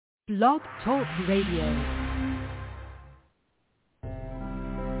Blog Talk Radio.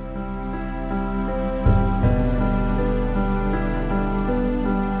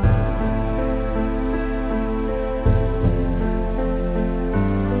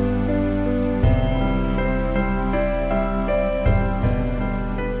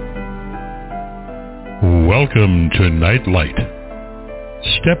 Welcome to Nightlight.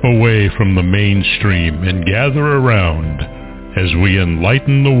 Step away from the mainstream and gather around as we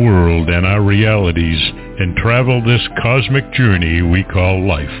enlighten the world and our realities and travel this cosmic journey we call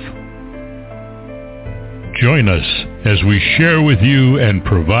life. Join us as we share with you and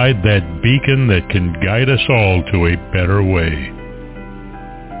provide that beacon that can guide us all to a better way.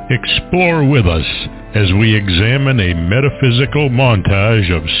 Explore with us as we examine a metaphysical montage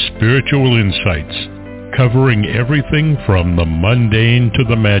of spiritual insights, covering everything from the mundane to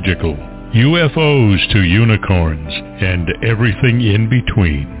the magical, UFOs to unicorns, and everything in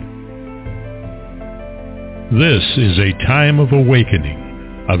between. This is a time of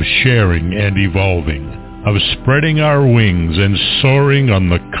awakening, of sharing and evolving, of spreading our wings and soaring on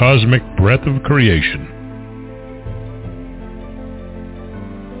the cosmic breath of creation.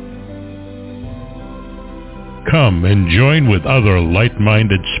 Come and join with other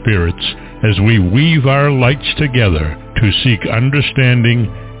light-minded spirits as we weave our lights together to seek understanding,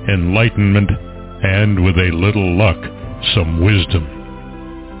 enlightenment, and with a little luck, some wisdom.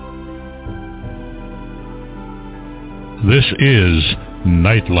 This is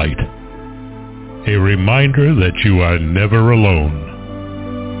Nightlight, a reminder that you are never alone.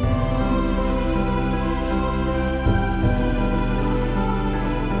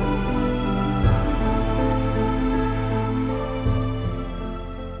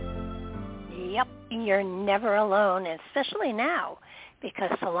 You're never alone, especially now,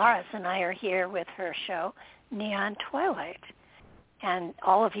 because Solaris and I are here with her show, Neon Twilight. And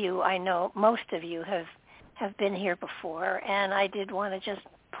all of you, I know, most of you have been here before, and I did want to just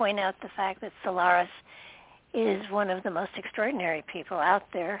point out the fact that Solaris is one of the most extraordinary people out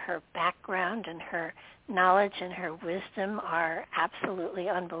there. Her background and her knowledge and her wisdom are absolutely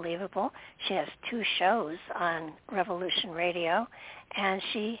unbelievable. She has 2 shows on Revolution Radio, and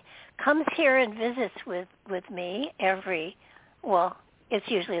she comes here and visits with me it's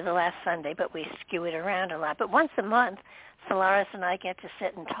usually the last Sunday, but we skew it around a lot. But once a month, Solaris and I get to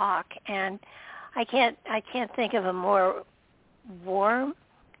sit and talk, and I can't think of a more warm,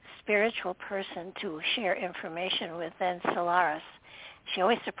 spiritual person to share information with than Solaris. She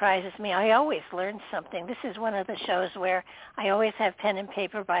always surprises me. I always learn something. This is one of the shows where I always have pen and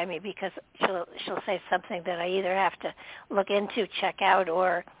paper by me because she'll say something that I either have to look into, check out,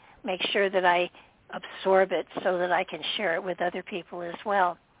 or make sure that I absorb it so that I can share it with other people as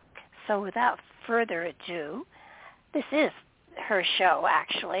well. So without further ado, this is her show,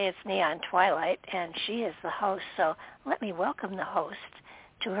 actually. It's Neon Twilight, and she is the host. So let me welcome the host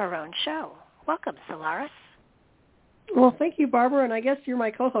to her own show. Welcome, Solaris. Well, thank you, Barbara, and I guess you're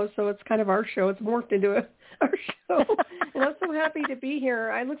my co-host, so it's kind of our show. It's morphed into our show, and I'm so happy to be here.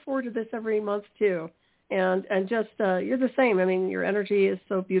 I look forward to this every month, too, and just you're the same. I mean, your energy is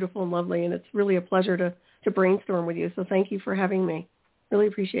so beautiful and lovely, and it's really a pleasure to brainstorm with you, so thank you for having me. Really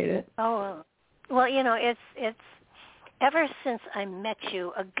appreciate it. Oh, well, it's ever since I met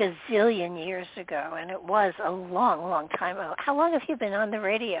you a gazillion years ago, and it was a long, long time ago. How long have you been on the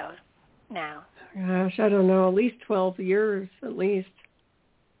radio now? Gosh, I don't know, at least 12 years, at least.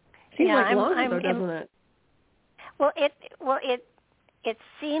 Seems like long ago, doesn't it? Well, it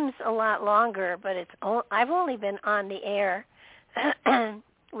seems a lot longer, but I've only been on the air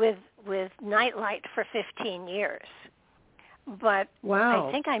with Nightlight for 15 years. But wow.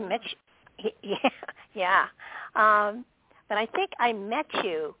 I think I met you. Yeah. But I think I met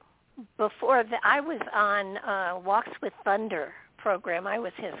you before I was on Walks with Thunder program. I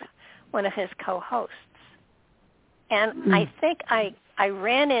was one of his co-hosts. And I think I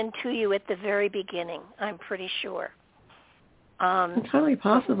ran into you at the very beginning, I'm pretty sure. Entirely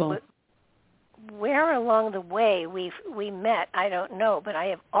possible. Where along the way we met, I don't know, but I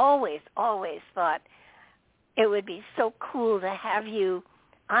have always thought it would be so cool to have you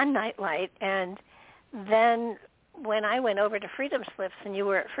on Nightlight. And then when I went over to Freedom Slips and you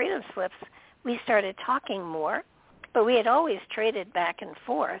were at Freedom Slips, we started talking more, but we had always traded back and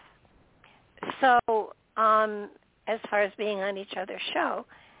forth. So as far as being on each other's show,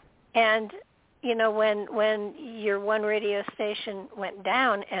 and when your one radio station went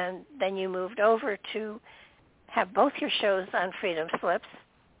down and then you moved over to have both your shows on Freedom Slips,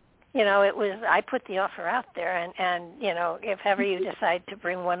 I put the offer out there, and if ever you decide to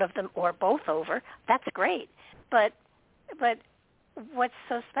bring one of them or both over, that's great. But what's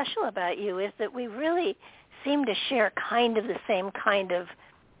so special about you is that we really seem to share kind of the same kind of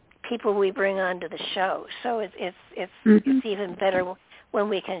people we bring onto the show. So it's even better when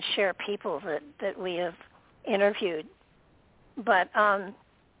we can share people that we have interviewed. But I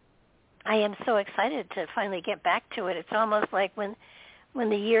am so excited to finally get back to it. It's almost like when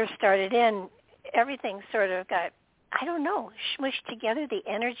the year started in, everything sort of got, I don't know, smushed together. The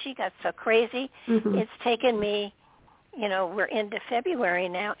energy got so crazy. It's taken me, we're into February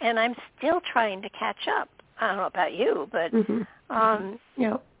now, and I'm still trying to catch up. I don't know about you, but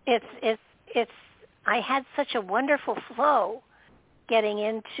it's I had such a wonderful flow getting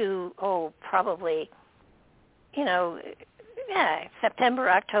into probably September,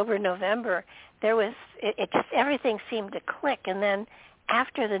 October, November. There was it just everything seemed to click, and then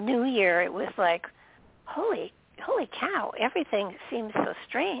after the new year it was like holy cow, everything seems so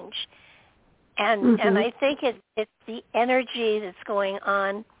strange. And I think it's the energy that's going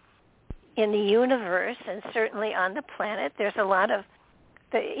on in the universe and certainly on the planet. There's a lot of,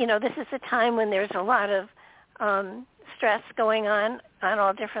 this is a time when there's a lot of stress going on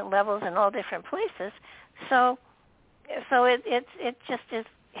all different levels and all different places. So it just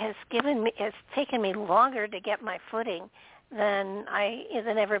has taken me longer to get my footing than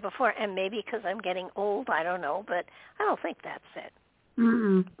ever before, and maybe because I'm getting old, I don't know, but I don't think that's it.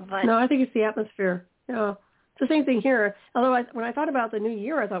 But, no, I think it's the atmosphere. It's the same thing here. Although when I thought about the new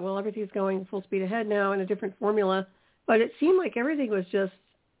year, I thought, well, everything's going full speed ahead now in a different formula. But it seemed like everything was just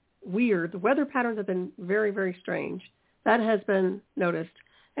weird. The weather patterns have been very, very strange. That has been noticed,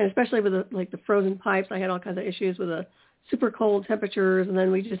 and especially with the frozen pipes. I had all kinds of issues with the super cold temperatures, and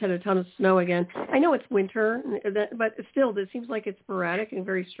then we just had a ton of snow again. I know it's winter, but still, it seems like it's sporadic and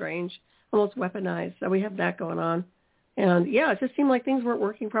very strange, almost weaponized. So we have that going on. And, it just seemed like things weren't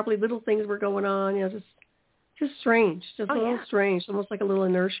working properly. Little things were going on, just strange, just a little strange, almost like a little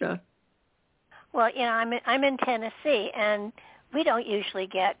inertia. Well, I'm in Tennessee, and we don't usually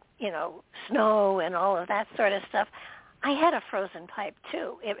get, snow and all of that sort of stuff. I had a frozen pipe,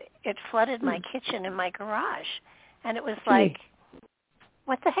 too. It flooded my kitchen and my garage. And it was like,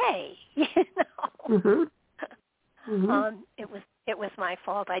 what the hey, It was my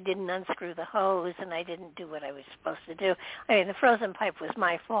fault. I didn't unscrew the hose, and I didn't do what I was supposed to do. I mean, the frozen pipe was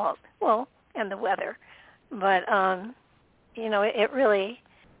my fault. Well, and the weather, but it really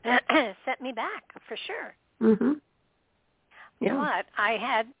set me back for sure. But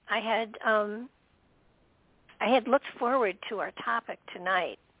I had looked forward to our topic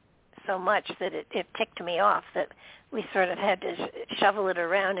tonight so much that it ticked me off that we sort of had to shovel it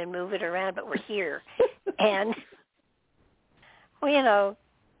around and move it around, but we're here. And, well,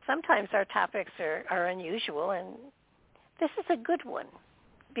 sometimes our topics are unusual, and this is a good one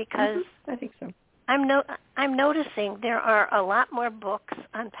because I think so. I'm noticing there are a lot more books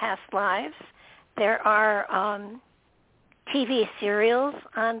on past lives. There are TV serials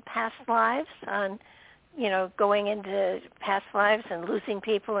on past lives, on going into past lives and losing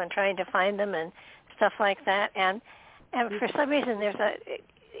people and trying to find them and stuff like that. And for some reason,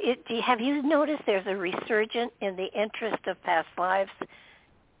 have you noticed there's a resurgence in the interest of past lives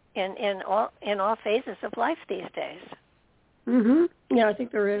in all phases of life these days? Yeah, I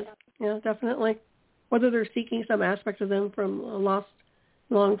think there is. Yeah, definitely. Whether they're seeking some aspect of them from a lost,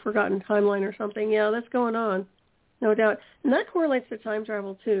 long-forgotten timeline or something, that's going on. No doubt. And that correlates to time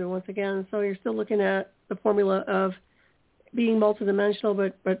travel, too, once again. So you're still looking at the formula of being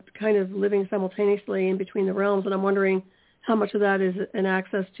multidimensional but kind of living simultaneously in between the realms. And I'm wondering how much of that is an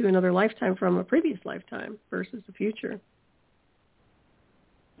access to another lifetime from a previous lifetime versus the future.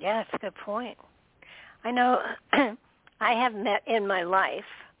 Yeah, that's a good point. I know I have met in my life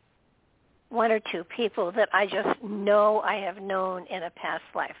one or two people that I just know I have known in a past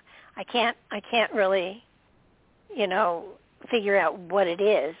life. I can't really figure out what it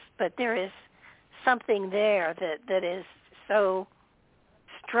is, but there is something there that is so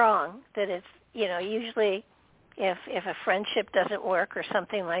strong that it's, usually if a friendship doesn't work or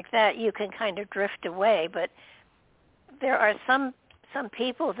something like that, you can kind of drift away, but there are some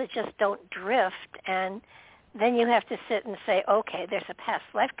people that just don't drift, and then you have to sit and say, okay, there's a past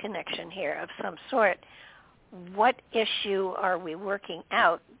life connection here of some sort. What issue are we working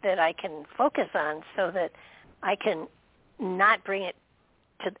out that I can focus on so that I can not bring it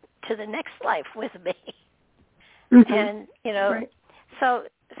to the next life with me? And right. so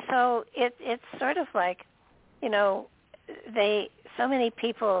it's sort of like, so many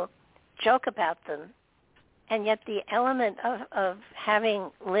people joke about them, and yet the element of having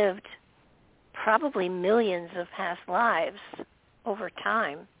lived probably millions of past lives over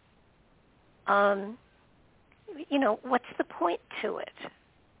time, what's the point to it?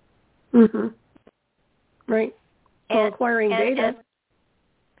 Mm-hmm. Right. Well, acquiring data.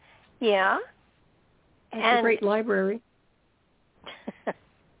 Yeah. It's a great library.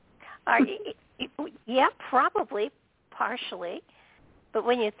 Yeah, probably, partially. But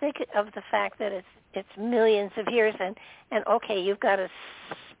when you think of the fact that it's millions of years, and okay, you've got a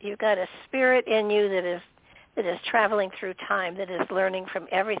spirit in you that is traveling through time, that is learning from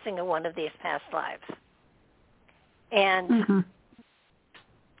every single one of these past lives, and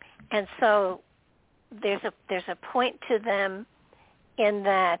and so there's a point to them in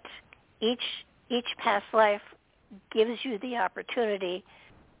that each past life gives you the opportunity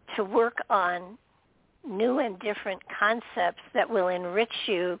to work on new and different concepts that will enrich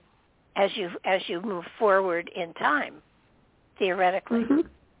you as you move forward in time, theoretically.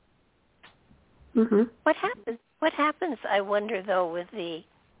 What happens, I wonder, though, with the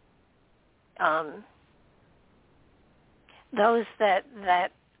those that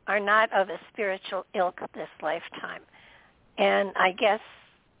are not of a spiritual ilk this lifetime? And I guess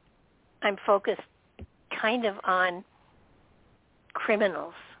I'm focused kind of on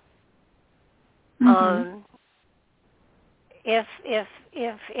criminals.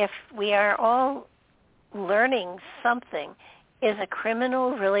 If we are all learning something, is a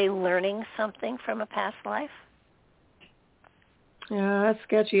criminal really learning something from a past life? Yeah, that's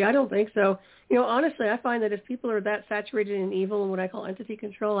sketchy. I don't think so. Honestly, I find that if people are that saturated in evil and what I call entity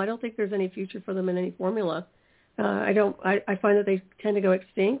control, I don't think there's any future for them in any formula. I find that they tend to go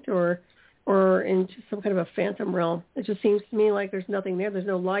extinct or into some kind of a phantom realm. It just seems to me like there's nothing there. There's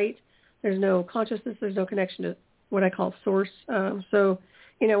no light. There's no consciousness. There's no connection to what I call source. So,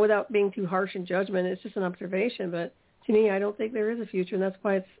 without being too harsh in judgment, it's just an observation. But to me, I don't think there is a future, and that's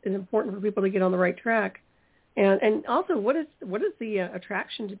why it's important for people to get on the right track. And also, what is the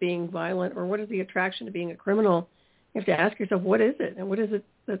attraction to being violent, or what is the attraction to being a criminal? You have to ask yourself, what is it, and what is it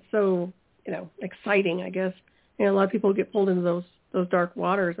that's so exciting? I guess a lot of people get pulled into those dark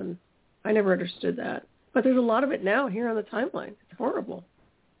waters, and I never understood that. But there's a lot of it now here on the timeline. It's horrible.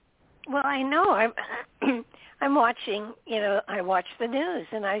 Well, I know. I'm watching. I watch the news,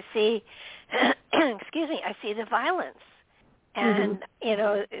 and I see. Excuse me. I see the violence, and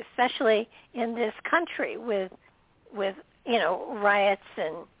especially in this country with riots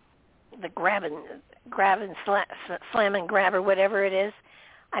and the grab and slam and grab or whatever it is.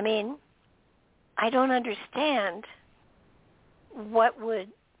 I mean, I don't understand what would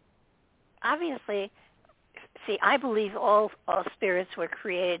obviously. See, I believe all spirits were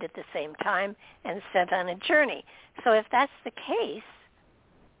created at the same time and sent on a journey. So if that's the case,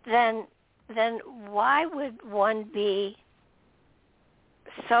 then why would one be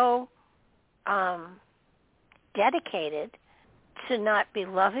so dedicated to not be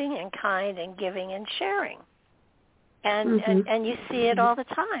loving and kind and giving and sharing? And you see it all the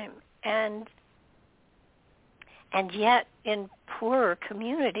time. And yet in poorer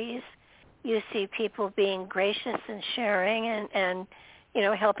communities, you see people being gracious and sharing and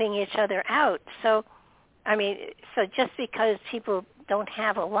helping each other out. So, I mean, just because people don't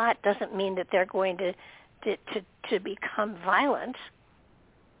have a lot doesn't mean that they're going to become violent.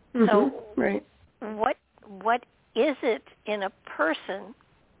 So, right. What is it in a person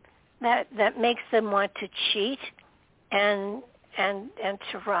that makes them want to cheat and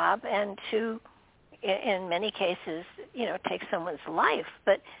to rob and to, in many cases, take someone's life?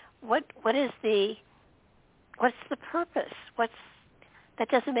 But what's the purpose? That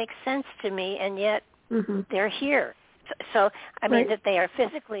doesn't make sense to me, and yet they're here. So I mean, that they are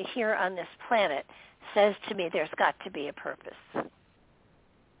physically here on this planet says to me there's got to be a purpose.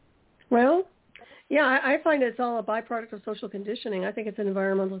 Well, yeah, I find it's all a byproduct of social conditioning. I think it's an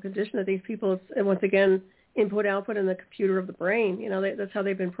environmental condition that these people, once again, input-output in the computer of the brain. That's how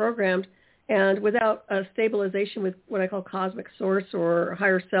they've been programmed. And without a stabilization with what I call cosmic source or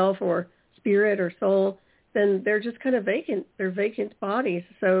higher self or spirit or soul, then they're just kind of vacant. They're vacant bodies.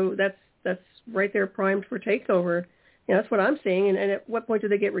 So that's right there primed for takeover. That's what I'm seeing. And at what point do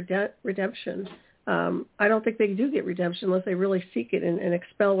they get redemption? I don't think they do get redemption unless they really seek it and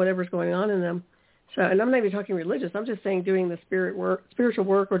expel whatever's going on in them. So, and I'm not even talking religious. I'm just saying doing the spiritual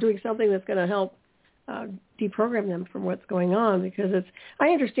work, or doing something that's going to help deprogram them from what's going on, because I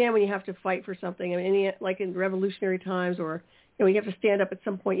understand when you have to fight for something. I mean, like in revolutionary times, or you have to stand up at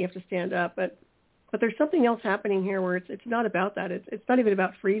some point. You have to stand up, but there's something else happening here where it's not about that. It's not even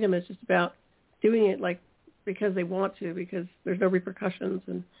about freedom. It's just about doing it because they want to, because there's no repercussions,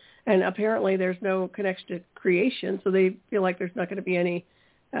 and apparently there's no connection to creation, so they feel like there's not going to be any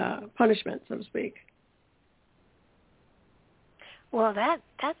punishment, so to speak. Well, that's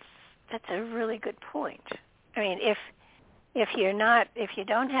a really good point. I mean, if you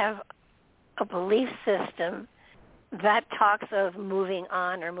don't have a belief system that talks of moving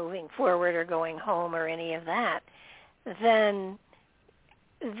on or moving forward or going home or any of that, then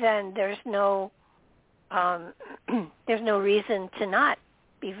there's no reason to not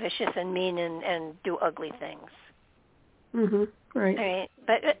be vicious and mean and do ugly things. Mhm. Right. I mean,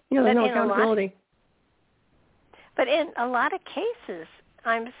 but there's no accountability. But in a lot of cases,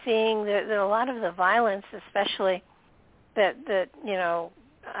 I'm seeing that a lot of the violence, especially that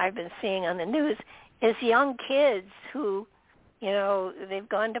I've been seeing on the news, is young kids who, they've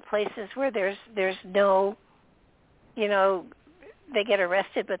gone to places where there's no, they get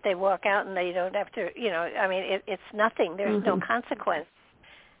arrested, but they walk out and they don't have to, I mean, it's nothing. There's no consequence.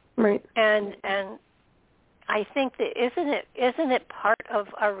 Right. And I think that isn't it part of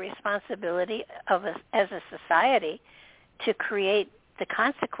our responsibility as a society to create the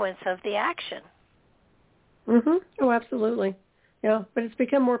consequence of the action? Mhm. Oh, absolutely. Yeah, but it's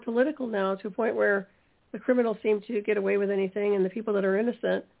become more political now to a point where the criminals seem to get away with anything, and the people that are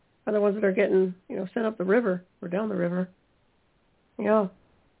innocent are the ones that are getting, sent up the river or down the river. Yeah.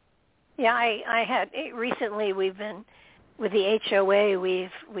 Yeah, I had recently. We've been with the HOA. We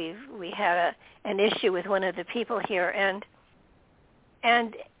had an issue with one of the people here,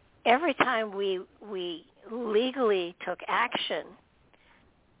 and every time we legally took action,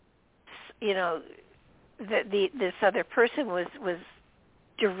 this other person was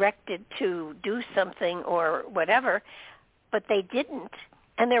directed to do something or whatever, but they didn't,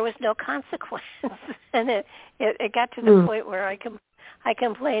 and there was no consequence. And it got to the point where I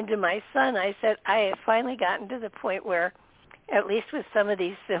complained to my son. I said, I have finally gotten to the point where, at least with some of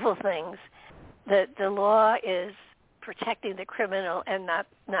these civil things, that the law is protecting the criminal and not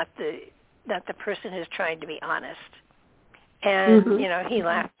the person who's trying to be honest. And, he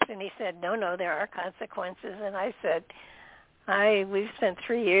laughed and he said, no, there are consequences. And I said, we've spent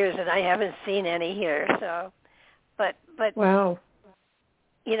 3 years and I haven't seen any here. So, but wow.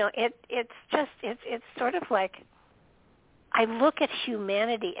 It's sort of like, I look at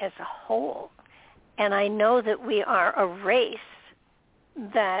humanity as a whole, and I know that we are a race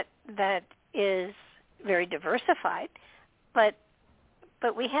that is very diversified, but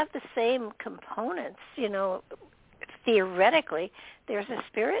we have the same components, Theoretically, there's a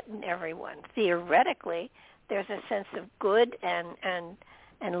spirit in everyone. Theoretically, there's a sense of good and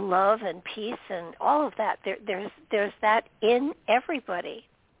love and peace and all of that. There's that in everybody.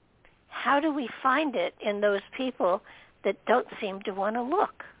 How do we find it in those people that don't seem to want to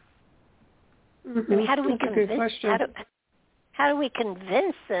look? Mm-hmm. I mean, how do we That's a good question. how do we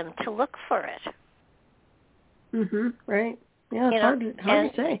convince them to look for it? Right. Yeah, it's hard to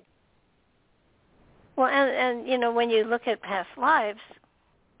say. Well, and when you look at past lives,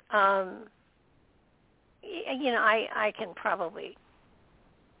 I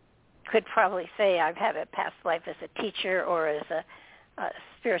could probably say I've had a past life as a teacher or as a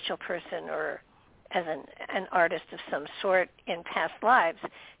spiritual person or as an artist of some sort in past lives,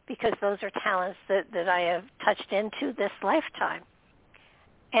 because those are talents that I have touched into this lifetime.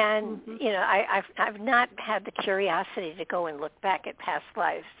 And, I've not had the curiosity to go and look back at past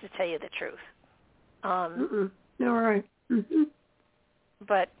lives, to tell you the truth. No, right. Mm-hmm.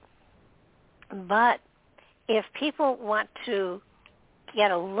 But if people want to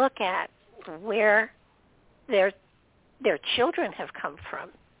get a look at where their children have come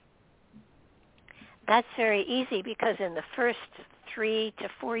from, that's very easy, because in the first 3 to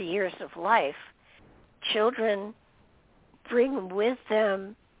 4 years of life, children bring with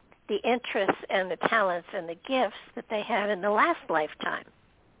them the interests and the talents and the gifts that they had in the last lifetime.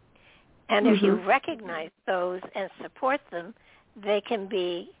 And if you recognize those and support them, they can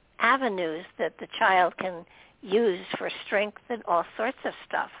be avenues that the child can use for strength and all sorts of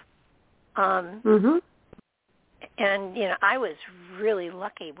stuff. And, I was really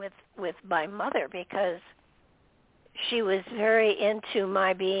lucky with my mother, because she was very into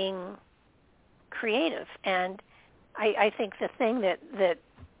my being creative. And I think the thing that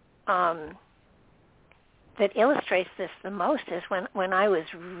illustrates this the most is when I was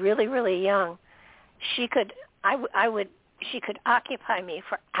really, really young, she could occupy me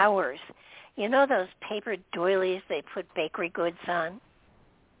for hours. You know those paper doilies they put bakery goods on?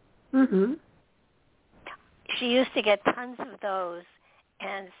 She used to get tons of those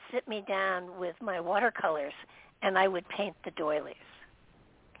and sit me down with my watercolors, and I would paint the doilies.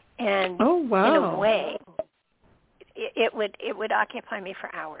 And oh, wow. in a way, it would occupy me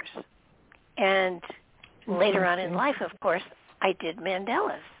for hours. And later on in life, of course, I did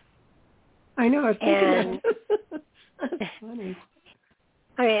mandalas. I know. I was thinking that. That's funny.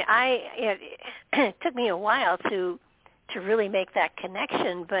 I mean, it took me a while to really make that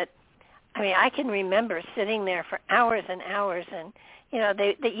connection, but I mean, I can remember sitting there for hours and hours, and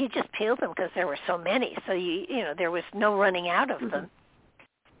you just peeled them because there were so many, so there was no running out of them.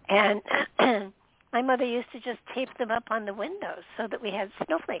 And my mother used to just tape them up on the windows so that we had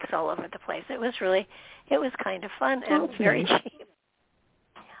snowflakes all over the place. It was kind of fun and very cheap.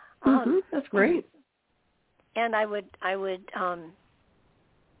 That's great. And I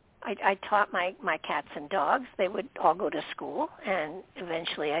taught my cats and dogs. They would all go to school, and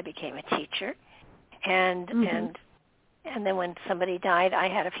eventually I became a teacher. And then when somebody died, I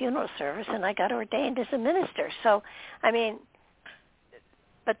had a funeral service, and I got ordained as a minister. So, I mean,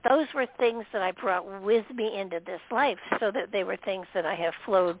 but those were things that I brought with me into this life, so that they were things that I have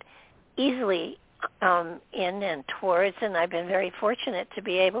flowed easily in and towards, and I've been very fortunate to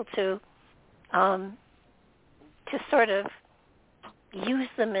be able to sort of use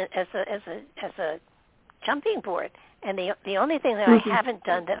them as a jumping board. And the only thing that I haven't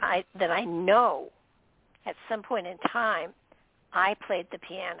done that I know at some point in time, I played the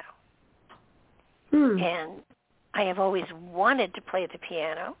piano. And I have always wanted to play the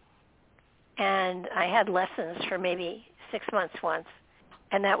piano, and I had lessons for maybe 6 months once,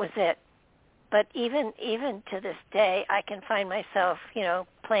 and that was it. But even to this day, I can find myself,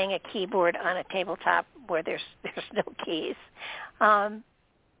 playing a keyboard on a tabletop where there's no keys. And,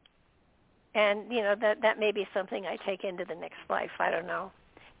 that may be something I take into the next life. I don't know.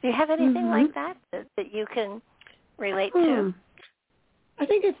 Do you have anything like that you can relate to? I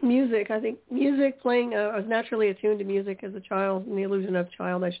think it's music. I think music, playing, I was naturally attuned to music as a child, and the illusion of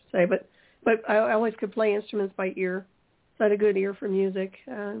child, I should say. But I always could play instruments by ear. So I had a good ear for music,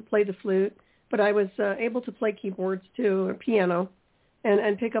 played the flute. But I was able to play keyboards too, or piano,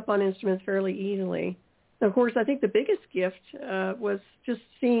 and pick up on instruments fairly easily. And of course, I think the biggest gift was just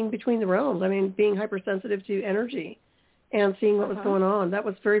seeing between the realms. I mean, being hypersensitive to energy and seeing what was going on. That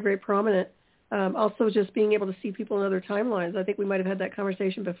was very, very prominent. Also, just being able to see people in other timelines. I think we might have had that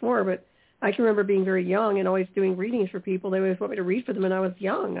conversation before, but I can remember being very young and always doing readings for people. They always want me to read for them, and I was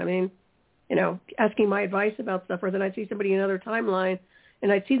young. I mean, asking my advice about stuff, or then I'd see somebody in another timeline,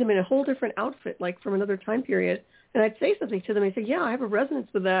 and I'd see them in a whole different outfit, like from another time period. And I'd say something to them. I'd say, yeah, I have a resonance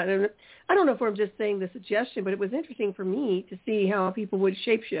with that. And I don't know if I'm just saying the suggestion, but it was interesting for me to see how people would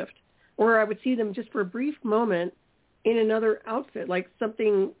shapeshift. Or I would see them just for a brief moment in another outfit, like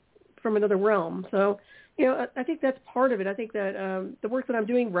something from another realm. So, I think that's part of it. I think that the work that I'm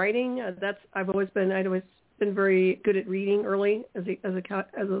doing, writing, I'd always been very good at reading early as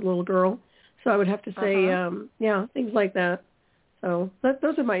a little girl. So I would have to say, things like that. So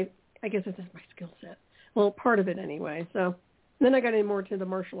those are I guess this is my skill set. Well, part of it anyway. So then I got in more to the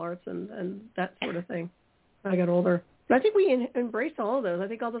martial arts and that sort of thing when I got older. But I think we embrace all of those. I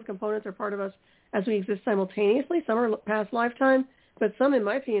think all those components are part of us as we exist simultaneously. Some are past lifetime, but some, in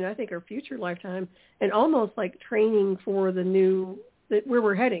my opinion, I think are future lifetime, and almost like training for where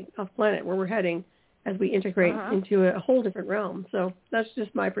we're heading, off planet, where we're heading as we integrate into a whole different realm. So that's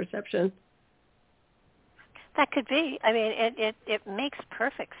just my perception. That could be. I mean, it makes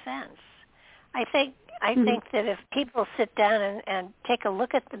perfect sense. I think that if people sit down and take a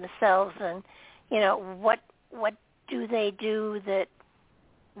look at themselves and, what do they do that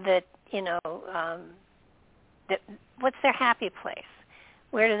what's their happy place?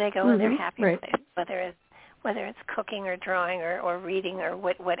 Where do they go in their happy place? Whether it's cooking or drawing or reading or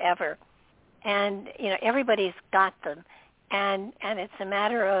whatever. And, everybody's got them. And it's a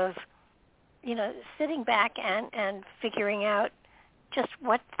matter of, sitting back and figuring out just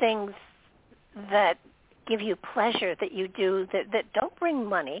what things that give you pleasure that you do that don't bring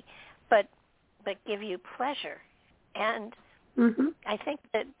money, but give you pleasure. And I think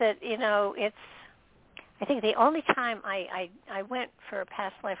that it's. I think the only time I went for a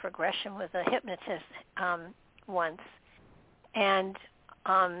past life regression was a hypnotist once, and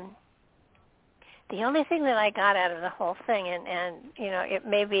the only thing that I got out of the whole thing, and it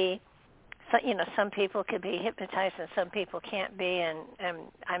may be. So, some people could be hypnotized and some people can't be, and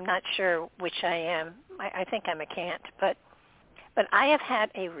I'm not sure which I am. I think I'm a can't, but I have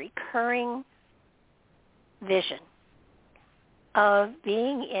had a recurring vision of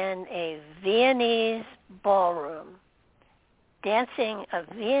being in a Viennese ballroom, dancing a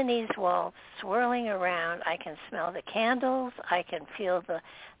Viennese waltz, swirling around. I can smell the candles. I can feel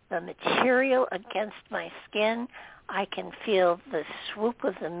the material against my skin. I can feel the swoop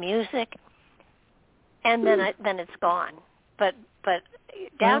of the music. And then it's gone. But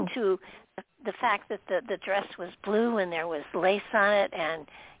down to the fact that the dress was blue and there was lace on it, and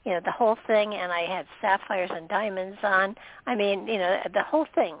the whole thing, and I had sapphires and diamonds on. I mean, the whole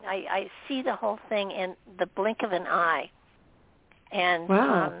thing. I see the whole thing in the blink of an eye, and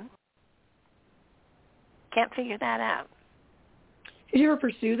wow. Can't figure that out. Did you ever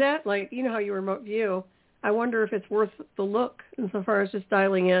pursue that? Like, how you remote view. I wonder if it's worth the look insofar as just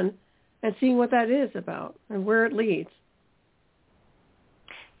dialing in and seeing what that is about and where it leads.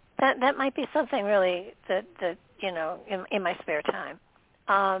 That might be something really that in my spare time.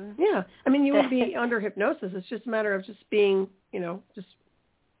 Yeah, I mean, you would be under hypnosis. It's just a matter of just being, just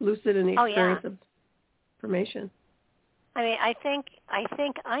lucid in the experience of information. I mean, I think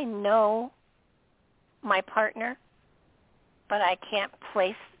I know my partner, but I can't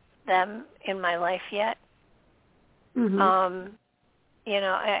place them in my life yet. Mm-hmm.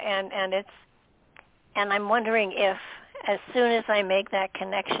 And I'm wondering if, as soon as I make that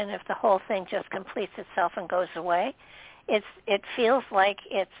connection, if the whole thing just completes itself and goes away. It feels like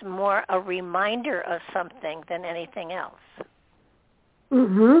it's more a reminder of something than anything else.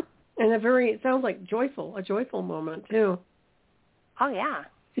 Mm-hmm. And it sounds like a joyful moment too. Oh yeah.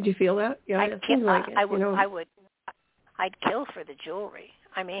 Did you feel that? Yeah, it seems like it. I'd kill for the jewelry.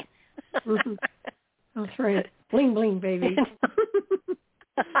 I mean. Mm-hmm. That's right. Bling bling, baby.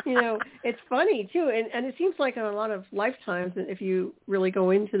 It's funny too, and it seems like in a lot of lifetimes, if you really go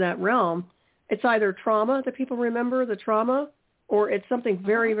into that realm, it's either trauma that people remember, the trauma, or it's something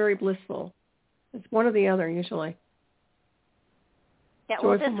very, very blissful. It's one or the other usually. Yeah,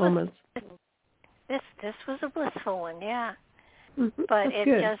 joyful moments. This was a blissful one, yeah. Mm-hmm. But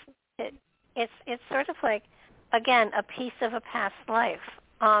that's good. It's sort of like, again, a piece of a past life.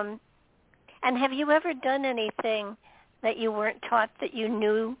 And have you ever done anything that you weren't taught that you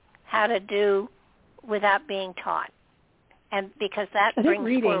knew how to do without being taught? And because that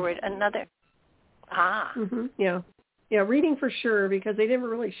brings forward another. Mm-hmm. Yeah, reading for sure, because they never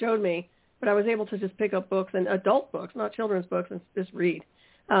really showed me, but I was able to just pick up books, and adult books, not children's books, and just read.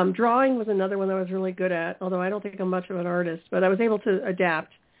 Drawing was another one that I was really good at, although I don't think I'm much of an artist, but I was able to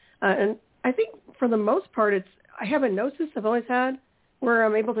adapt. And I think for the most part, I have a gnosis I've always had, where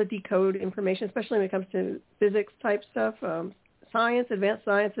I'm able to decode information, especially when it comes to physics type stuff, science, advanced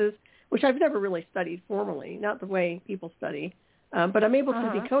sciences, which I've never really studied formally, not the way people study. But I'm able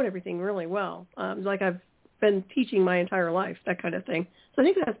to decode everything really well, like I've been teaching my entire life, that kind of thing. So I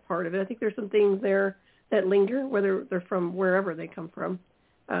think that's part of it. I think there's some things there that linger, whether they're from wherever they come from.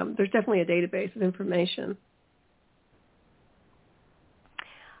 There's definitely a database of information.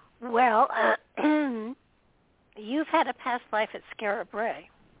 Well, you've had a past life at Scarab Ray.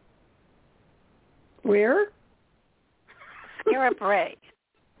 Where? Scarab Ray.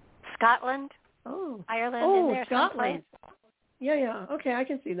 Scotland? Oh. Ireland in there Scotland. someplace? Yeah. Okay, I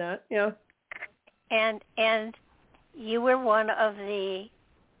can see that. Yeah. And you were one of the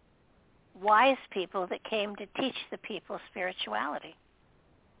wise people that came to teach the people spirituality.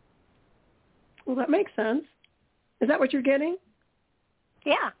 Well, that makes sense. Is that what you're getting?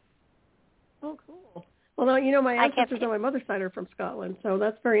 Yeah. Oh, cool. Well, now, my ancestors on my mother's side are from Scotland, so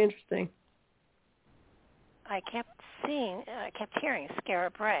that's very interesting. I kept hearing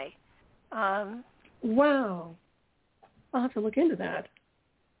Scarab Ray. Wow. I'll have to look into that.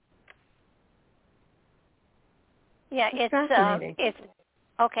 Yeah, it's fascinating. It's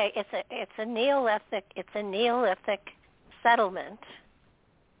a Neolithic settlement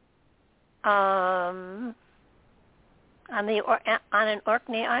on an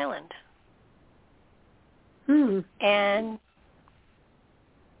Orkney island. And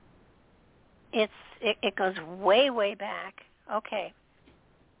it goes way back. Okay,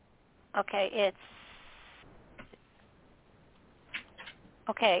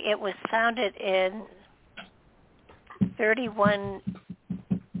 it was founded in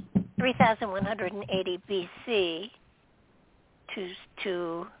 3180 BC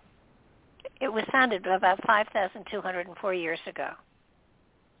to it was founded about 5,204 years ago.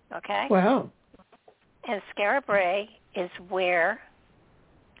 Okay? Wow. And Scarab Ray is where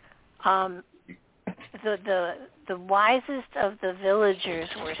the wisest of the villagers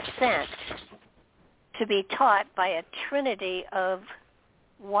were sent to be taught by a trinity of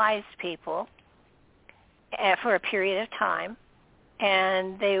wise people for a period of time.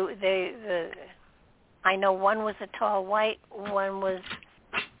 And I know one was a tall white, one was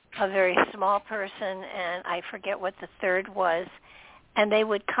a very small person, and I forget what the third was. And they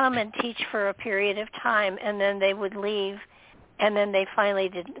would come and teach for a period of time, and then they would leave, and then they finally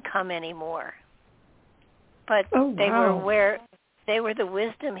didn't come anymore. But they were the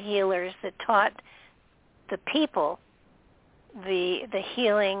wisdom healers that taught the people the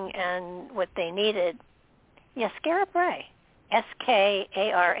healing and what they needed. Yeah, Skarabrae.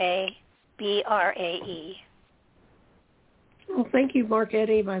 Skarabrae. Well, thank you, Mark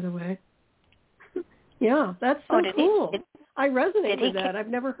Eddy, by the way. Yeah, that's so cool. I resonate with that. I've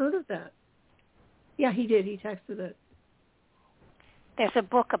never heard of that. Yeah, he did. He texted it. There's a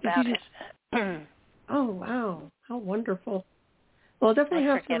book about it. Oh, wow. How wonderful. Well, I'll definitely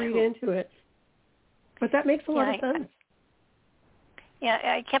have to read into it. But that makes a lot of sense.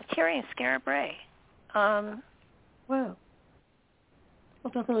 I kept hearing Skarabrae. Wow.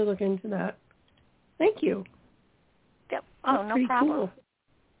 I'll definitely look into that. Thank you. Yep. Oh, that's no problem. Cool.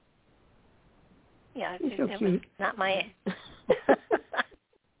 Yeah, You're so cute. Was not my...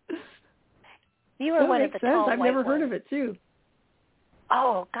 You were one of the tall I've never heard of it, too.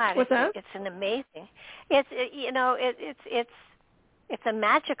 Oh, God. What's that? It's an amazing... It's a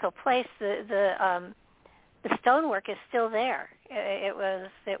magical place. The stonework is still there. It was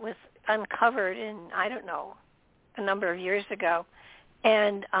uncovered in, I don't know, a number of years ago.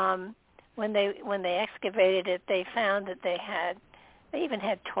 And when they excavated it, they found that they even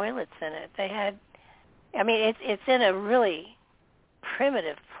had toilets in it. It's in a really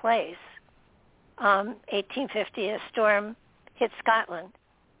primitive place. 1850, a storm hit Scotland,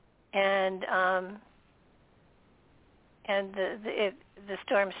 and the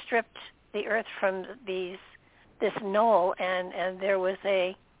storm stripped the earth from this knoll, and there was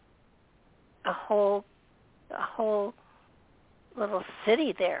a whole little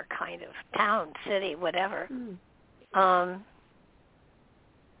city there, kind of town, city, whatever. And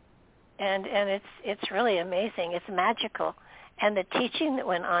it's really amazing. It's magical. And the teaching that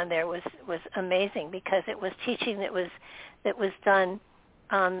went on there was amazing, because it was teaching that was done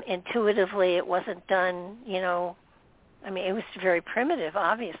intuitively. It wasn't done, it was very primitive,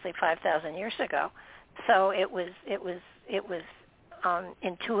 obviously, 5,000 years ago. So it was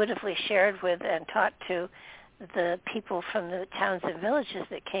intuitively shared with and taught to the people from the towns and villages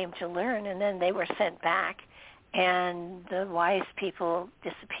that came to learn, and then they were sent back, and the wise people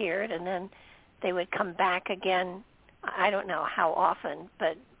disappeared, and then they would come back again. I don't know how often,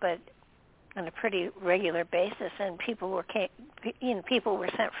 but on a pretty regular basis, and people were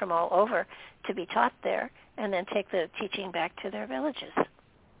sent from all over to be taught there, and then take the teaching back to their villages.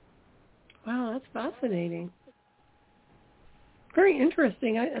 Wow, that's fascinating. Very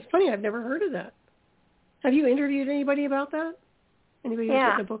interesting. It's funny, I've never heard of that. Have you interviewed anybody about that? Anybody who's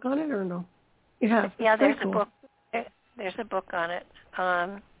written a book on it, or no? You have? Yeah, there's a book. There's a book on it.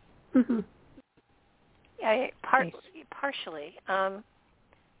 Partially.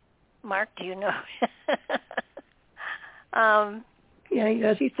 Mark, do you know? Yeah, he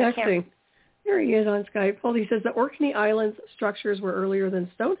does. He's texting. Here he is on Skype. Well, he says the Orkney Islands structures were earlier than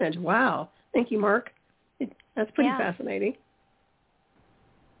Stonehenge. Wow. Thank you, Mark. That's pretty fascinating.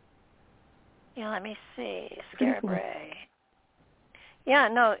 Yeah, let me see. Skarabrae. Yeah,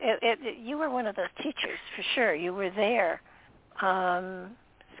 no, you were one of those teachers, for sure. You were there.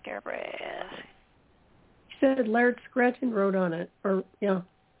 Skarabrae. He said Laird Scranton wrote on it, or, yeah.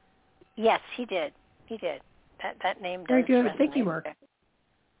 Yes, he did. He did. That name does Very good. resonate. Thank you, Mark.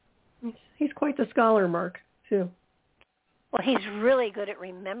 He's quite the scholar, Mark, too. Well, he's really good at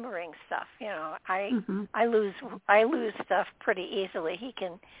remembering stuff. I lose stuff pretty easily. He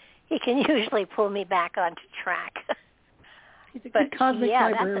can usually pull me back onto track. He's a good cosmic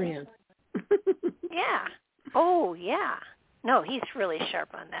librarian. Yeah. Oh, yeah. No, he's really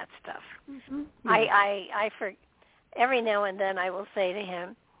sharp on that stuff. Every now and then I will say to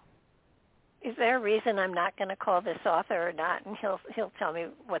him, "Is there a reason I'm not going to call this author or not?" And he'll tell me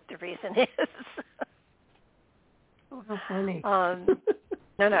what the reason is. Oh, how funny!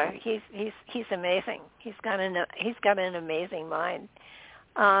 No, he's amazing. He's got an amazing mind,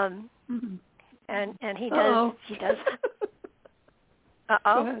 and he does. He does. Go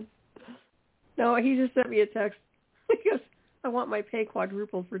ahead. No, he just sent me a text. He goes, "I want my pay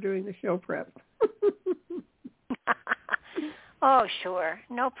quadrupled for doing the show prep." Oh, sure.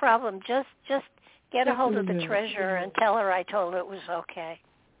 No problem. Just get a hold of the treasurer and tell her I told her it was okay.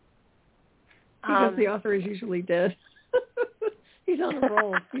 Because the author is usually dead. He's on a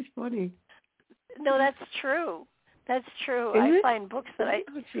roll. He's funny. No, that's true. That's true. I find books that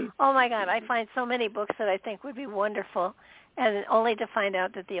oh my God, I find so many books that I think would be wonderful, and only to find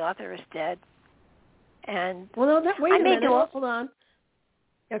out that the author is dead. And wait a minute. Hold on.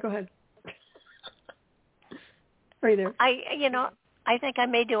 Yeah, go ahead. Are you there? I think I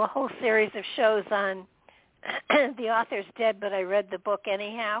may do a whole series of shows on the author's dead, but I read the book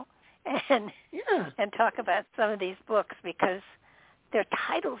anyhow, and talk about some of these books because their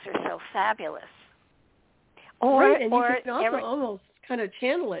titles are so fabulous. Right, and you can also almost kind of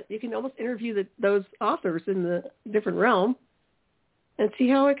channel it. You can almost interview those authors in the different realm and see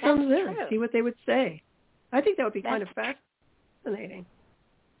how it comes in, see what they would say. I think that would be kind of fascinating.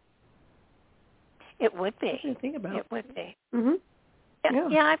 It would be. Something to think about. It would be. Mm-hmm.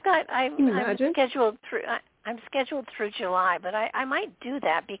 Yeah, I'm scheduled through July, but I might do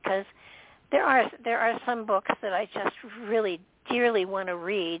that because there are some books that I just really dearly want to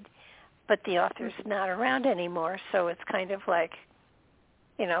read, but the author's not around anymore, so it's kind of like,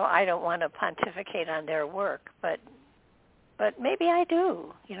 I don't want to pontificate on their work, but maybe I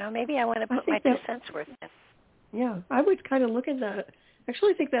do. Maybe I want to put my 2 cents worth in. Yeah, I would kind of look at that. I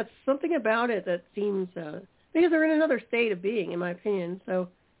actually think that's something about it that seems, because they're in another state of being, in my opinion, so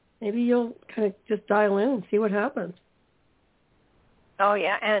maybe you'll kind of just dial in and see what happens. Oh,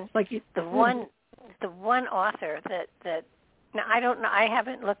 yeah, and the one author that now I don't know, I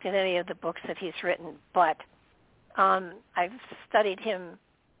haven't looked at any of the books that he's written, but I've studied him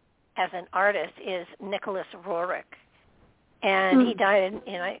as an artist, is Nicholas Roerich. And he died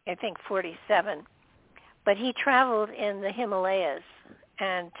in I think, 47. But he traveled in the Himalayas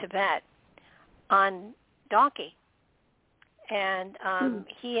and Tibet on donkey. And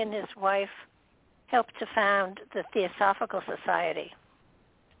he and his wife helped to found the Theosophical Society.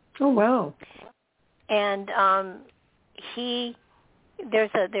 Oh, wow. And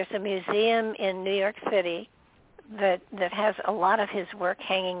there's a museum in New York City that has a lot of his work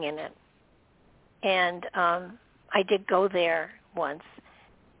hanging in it. And I did go there once.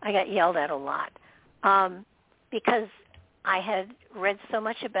 I got yelled at a lot because I had read so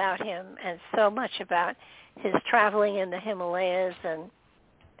much about him and so much about his traveling in the Himalayas,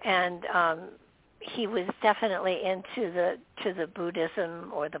 and he was definitely into the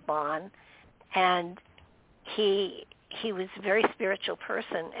Buddhism or the Bon, and he was a very spiritual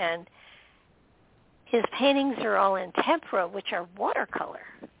person, and his paintings are all in tempera, which are watercolor.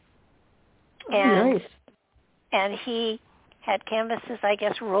 And nice. And he had canvases, I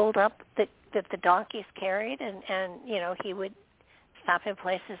guess, rolled up that the donkeys carried, and he would stop in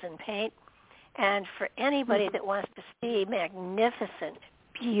places and paint. And for anybody that wants to see magnificent,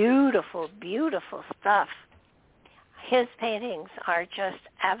 beautiful, beautiful stuff, his paintings are just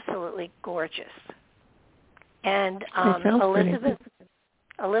absolutely gorgeous. And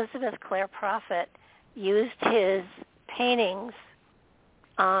Elizabeth Clare Prophet used his paintings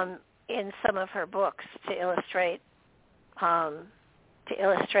in some of her books to illustrate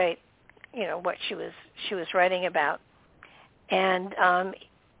what she was writing about, and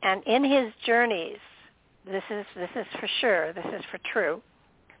in his journeys, this is for sure, this is for true,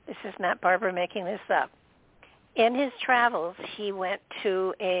 this is not Barbara making this up. In his travels, he went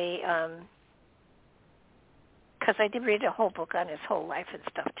to because I did read a whole book on his whole life and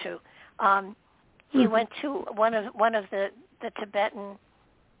stuff too. He went to one of the Tibetan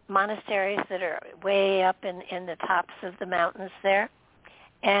monasteries that are way up in the tops of the mountains there,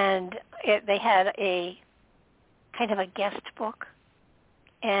 and they had a kind of a guest book,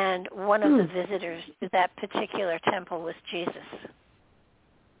 and one of the visitors to that particular temple was Jesus.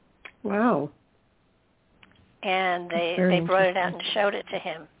 Wow. And they brought it out and showed it to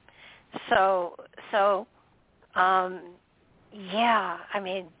him. So yeah, I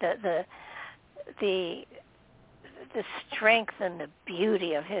mean the strength and the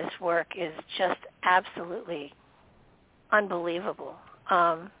beauty of his work is just absolutely unbelievable.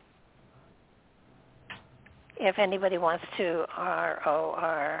 If anybody wants to,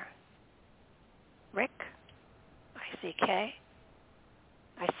 R-O-R Rick, I-C-K,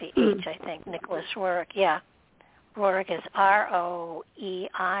 I-C-H, I think, Nicholas Roerich, yeah. Roerich is R-O-E-R-I-C-H,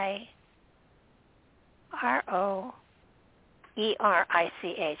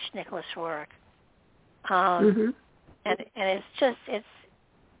 Nicholas Roerich. And it's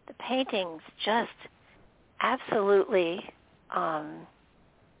the paintings just absolutely,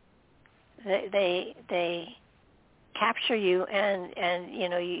 they capture you, and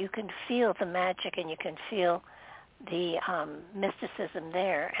you can feel the magic, and you can feel the mysticism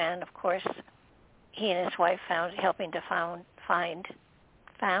there. And of course, he and his wife helping to found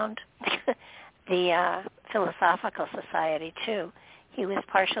the Philosophical Society too. He was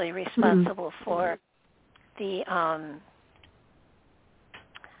partially responsible for the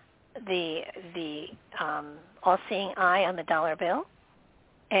all-seeing eye on the dollar bill,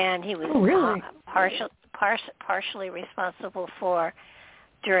 and he was partially responsible for,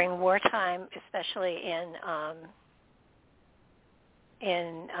 during wartime, especially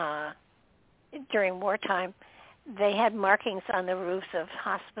during wartime, they had markings on the roofs of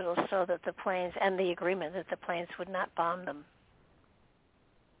hospitals so that the planes, and the agreement that the planes would not bomb them.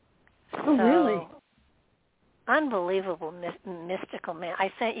 Oh, really? unbelievable mystical man. I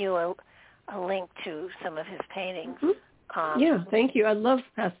sent you a link to some of his paintings. Mm-hmm. Yeah, thank you. I love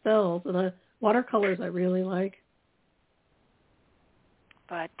pastels and the watercolors I really like.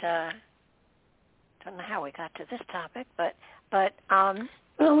 But don't know how we got to this topic, but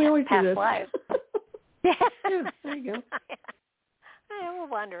well, we always do this. Lives. Yeah, there you go. We'll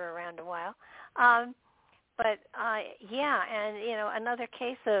wander around a while. But and another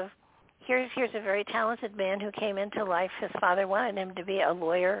case of here's a very talented man who came into life. His father wanted him to be a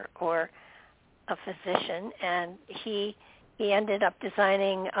lawyer or a physician, and he ended up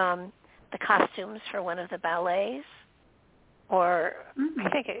designing the costumes for one of the ballets. Or I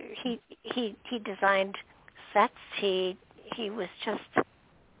think he designed sets. He was just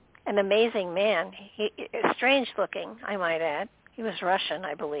an amazing man. Strange looking, I might add. He was Russian,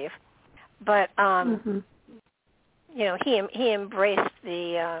 I believe, but he embraced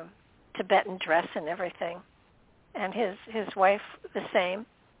the Tibetan dress and everything, and his wife the same.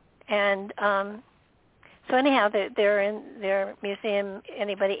 And so anyhow, they're in their museum.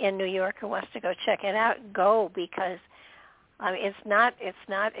 Anybody in New York who wants to go check it out, go, because it's not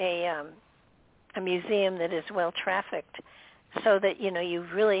a museum that is well trafficked, so that you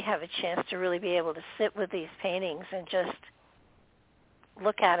really have a chance to really be able to sit with these paintings and just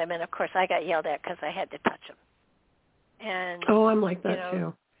look at them. And of course, I got yelled at because I had to touch them. And I'm like that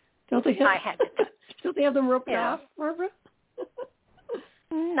too. Don't they have? I had to touch. Don't they have them roped off, Barbara?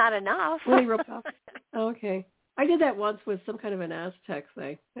 Not enough. Really roped off. Okay, I did that once with some kind of an Aztec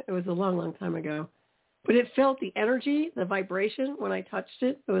thing. It was a long, long time ago. But it felt the energy, the vibration when I touched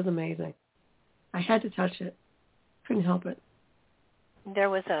it. It was amazing. I had to touch it. Couldn't help it.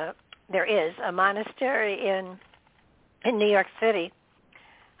 There is a monastery in New York City,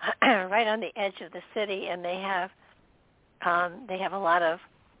 right on the edge of the city, and they have a lot of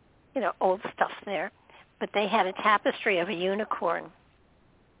old stuff there. But they had a tapestry of a unicorn,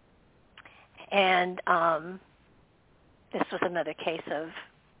 and this was another case of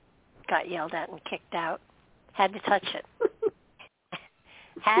got yelled at and kicked out. Had to touch it.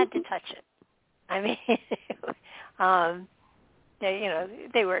 Had to touch it. I mean,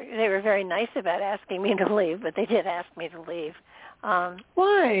 they were very nice about asking me to leave, but they did ask me to leave.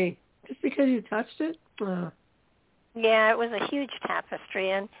 Why? Just because you touched it? Yeah, it was a huge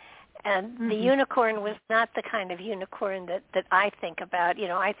tapestry, and the unicorn was not the kind of unicorn that I think about.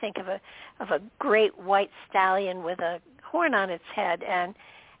 I think of a great white stallion with a horn on its head, and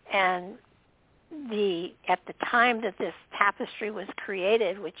at the time that this tapestry was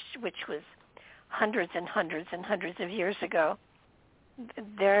created, which was hundreds and hundreds and hundreds of years ago,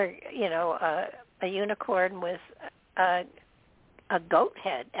 there a unicorn with a goat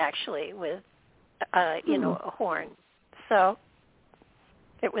head, actually, with a horn. So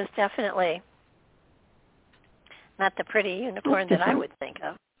it was definitely not the pretty unicorn that I would think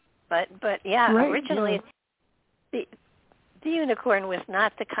of, but yeah, right, originally the unicorn was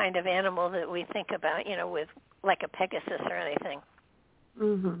not the kind of animal that we think about, with like a Pegasus or anything.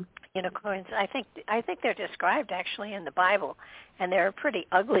 Mm-hmm. Unicorns, I think they're described actually in the Bible, and they're a pretty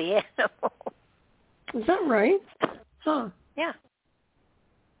ugly animal. Is that right? Huh. Yeah.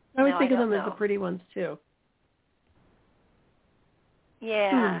 I always think of them as the pretty ones too.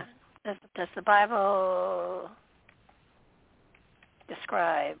 Yeah. Does the Bible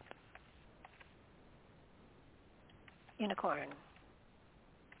describe unicorn?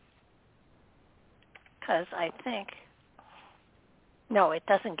 Because I think, no, it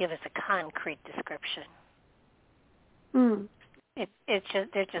doesn't give us a concrete description.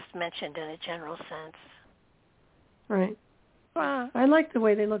 They're just mentioned in a general sense. Right. I like the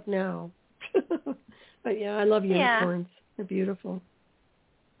way they look now. But yeah, I love unicorns. They're beautiful.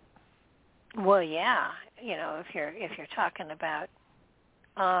 Well, yeah, if you're talking about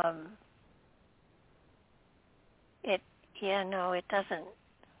it, it doesn't.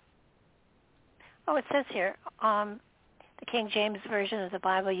 Oh, it says here, the King James Version of the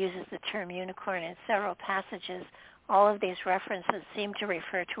Bible uses the term unicorn in several passages. All of these references seem to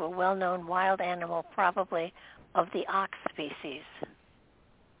refer to a well-known wild animal, probably of the ox species.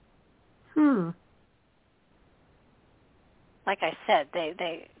 Like I said,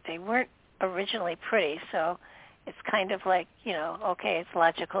 they weren't originally pretty, so it's kind of like, okay, it's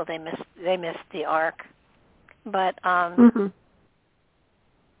logical they missed the ark, but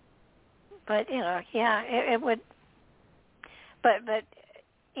but it would, but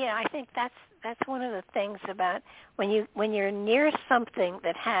I think that's one of the things about when you're near something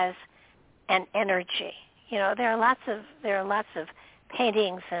that has an energy. There are lots of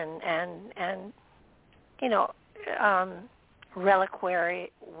paintings and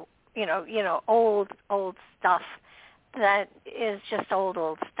reliquary old stuff that is just old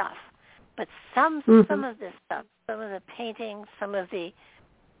stuff. But some of this stuff, some of the paintings, some of the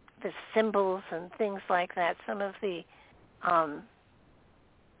symbols and things like that, some of the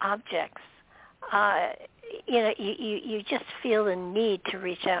objects, you just feel the need to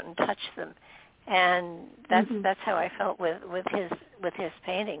reach out and touch them, and that's how I felt with his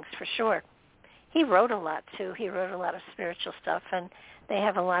paintings, for sure. He wrote a lot too. He wrote a lot of spiritual stuff, and they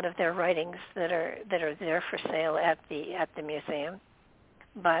have a lot of their writings that are there for sale at the museum.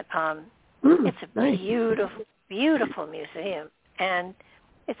 But it's a nice. beautiful museum, and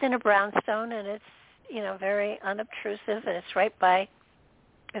it's in a brownstone, and it's very unobtrusive, and it's right by,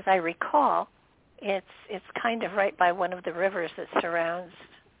 as I recall, it's kind of right by one of the rivers that surrounds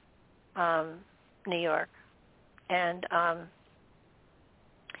New York, and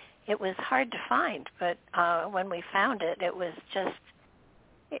it was hard to find, but when we found it, it was just,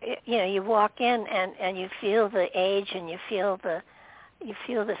 you walk in and you feel the age, and you feel the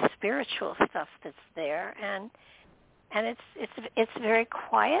spiritual stuff that's there, and it's very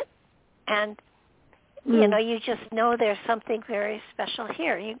quiet, and you just know there's something very special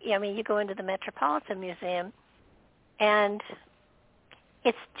here. You go into the Metropolitan Museum, and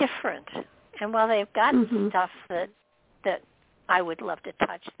it's different. And while they've got stuff that I would love to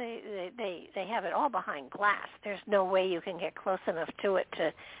touch, they have it all behind glass. There's no way you can get close enough to it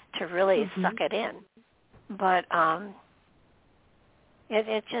to really suck it in. But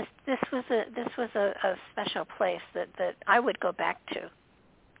this was a special place that I would go back to,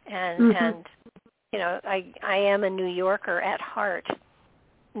 and I am a New Yorker at heart.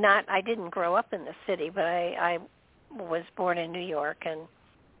 I didn't grow up in the city, but I was born in New York and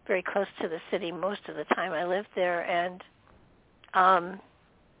very close to the city most of the time I lived there, and I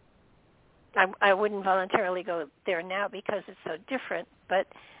wouldn't voluntarily go there now because it's so different, but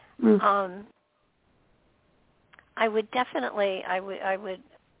I would definitely,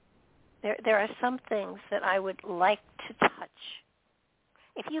 there are some things that I would like to touch.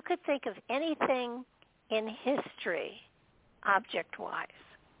 If you could think of anything in history, object-wise,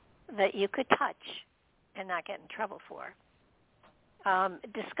 that you could touch and not get in trouble for,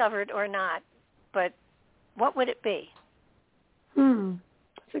 discovered or not, but what would it be?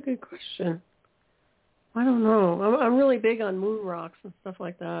 That's a good question. I don't know. I'm really big on moon rocks and stuff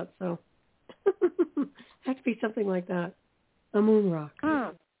like that, so have to be something like that, a moon rock.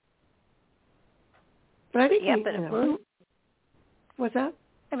 But I think what's that?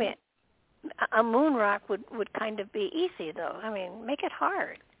 I mean, a moon rock would kind of be easy, though. I mean, make it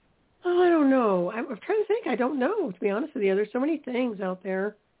hard. Oh, I don't know. I'm trying to think. I don't know, to be honest with you. There's so many things out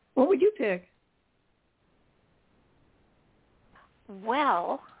there. What would you pick?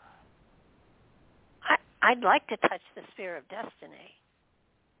 Well, I'd like to touch the Sphere of Destiny.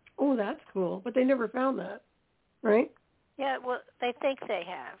 Oh, that's cool. But they never found that, right? Yeah, well, they think they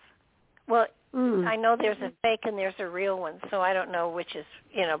have. Well, I know there's a fake and there's a real one, so I don't know which is,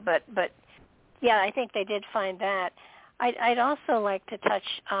 but yeah, I think they did find that. I'd also like to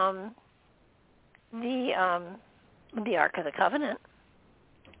touch the Ark of the Covenant.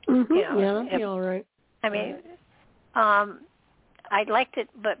 Yeah, that'd be all right. I mean, I'd like to,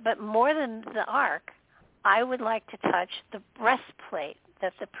 but more than the Ark, I would like to touch the breastplate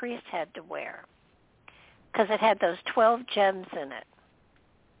that the priest had to wear, because it had those 12 gems in it.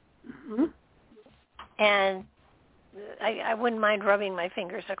 And I wouldn't mind rubbing my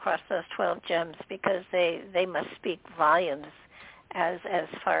fingers across those 12 gems, because they must speak volumes as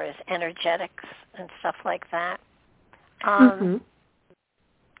far as energetics and stuff like that.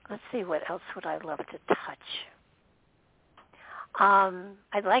 Let's see, what else would I love to touch?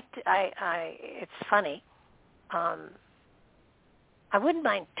 I'd like to. It's funny. I wouldn't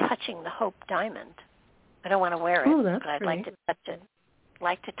mind touching the Hope Diamond. I don't want to wear it, but I'd like to touch it.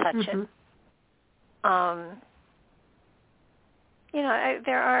 It.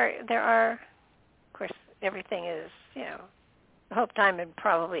 There are, of course, everything is, the Hope Diamond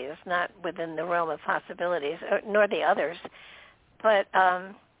probably is not within the realm of possibilities, nor the others, but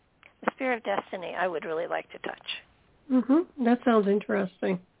the Sphere of Destiny I would really like to touch. That sounds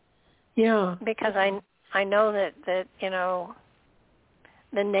interesting. Yeah. Because I know that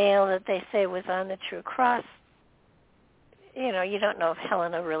the nail that they say was on the true cross, you don't know if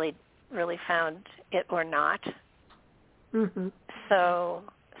Helena really found it or not. So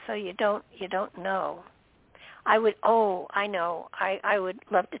you don't know. I would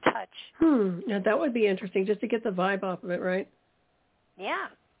love to touch. Yeah, that would be interesting, just to get the vibe off of it, right? Yeah.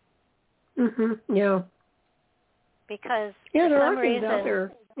 Yeah. Because there for are some things reason, out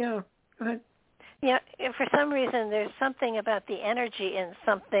there. Yeah. Go ahead. Yeah, for some reason, there's something about the energy in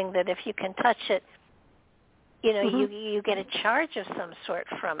something that if you can touch it, you get a charge of some sort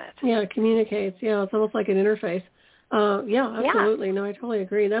from it. Yeah, it communicates. Yeah, it's almost like an interface. Absolutely. Yeah. No, I totally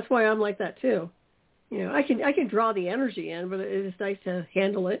agree. That's why I'm like that too. I can draw the energy in, but it is nice to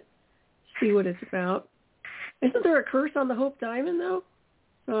handle it, see what it's about. Isn't there a curse on the Hope Diamond though?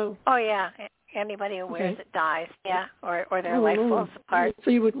 Oh yeah. Anybody who wears it dies. Yeah, or their life falls apart.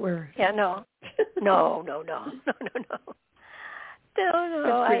 So you wouldn't wear it? Yeah, no. No.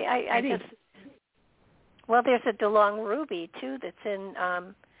 I just. Well, there's a DeLong ruby too that's in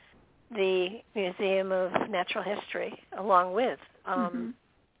the Museum of Natural History, along with along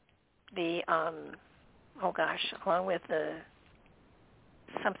with the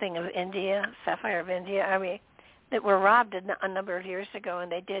something of India, sapphire of India. I mean, that were robbed a number of years ago,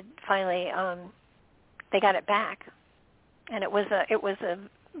 and they did finally they got it back, and it was a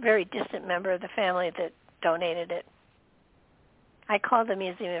very distant member of the family that donated it. I called the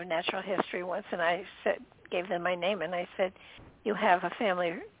Museum of Natural History once, and I gave them my name, and I said, "You have a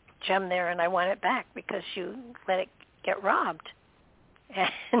family gem there, and I want it back because you let it get robbed."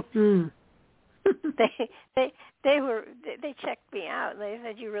 And they checked me out. They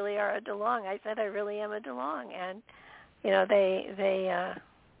said, "You really are a DeLong." I said, "I really am a DeLong," and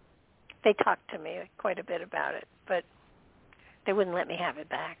they talked to me quite a bit about it, but they wouldn't let me have it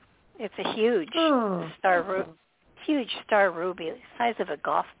back. It's a huge star ruby, the size of a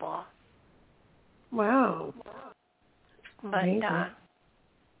golf ball. Wow. But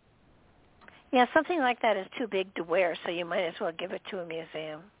something like that is too big to wear, so you might as well give it to a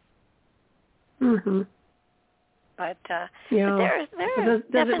museum. Mhm. But there does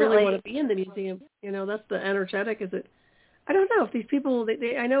it definitely really want to be in the museum? That's the energetic. Is it? I don't know if these people.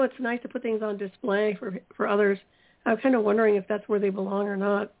 I know it's nice to put things on display for others. I'm kind of wondering if that's where they belong or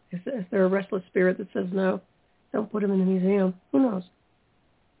not. Is there a restless spirit that says no, don't put them in the museum? Who knows?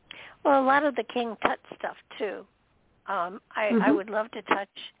 Well, a lot of the King Tut stuff too. I would love to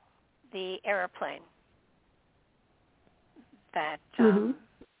touch the airplane that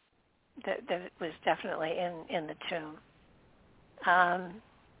was definitely in the tomb. I'm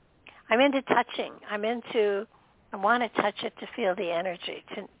into touching. I want to touch it to feel the energy.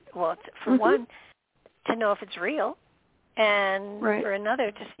 For one, to know if it's real, and for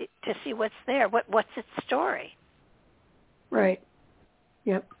another, to see what's there. What's its story? Right.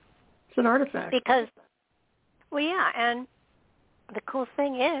 Yep. It's an artifact. Because, and the cool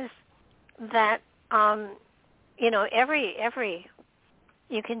thing is that every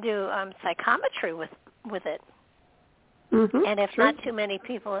you can do psychometry with it. Mm-hmm. And if not too many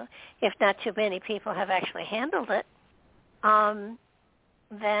people have actually handled it, then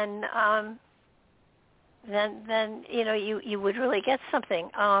you would really get something.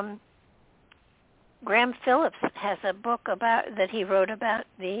 Graham Phillips has a book that he wrote about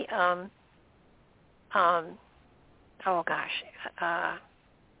the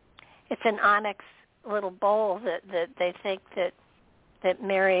it's an onyx little bowl that they think that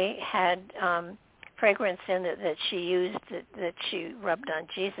Mary had fragrance in it that she used that she rubbed on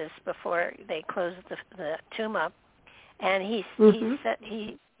Jesus before they closed the tomb up, and he said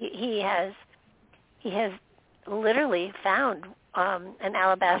he has literally found an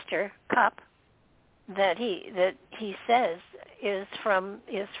alabaster cup that he says is from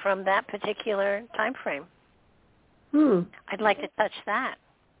that particular time frame. I'd like to touch that.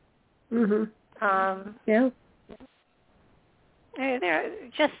 I'm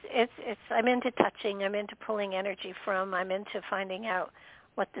into touching. I'm into pulling energy from. I'm into finding out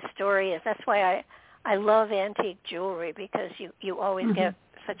what the story is. That's why I love antique jewelry, because you always get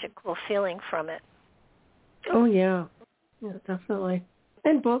such a cool feeling from it. Oh yeah, definitely.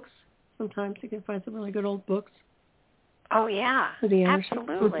 And books. Sometimes you can find some really good old books. Oh yeah,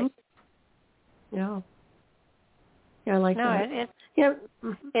 absolutely. Yeah, I like that.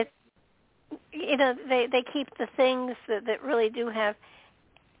 It's they keep the things that really do have.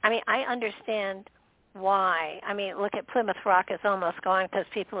 I mean, I understand why. I mean, look at Plymouth Rock is almost gone because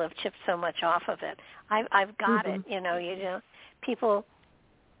people have chipped so much off of it. I've got it. People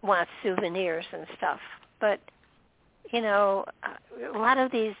want souvenirs and stuff, but a lot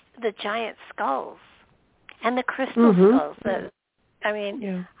of the giant skulls and the crystal skulls.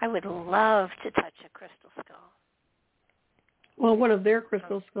 I would love to touch a crystal skull. Well, one of their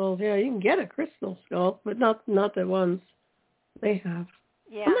crystal skulls, you can get a crystal skull, but not the ones they have.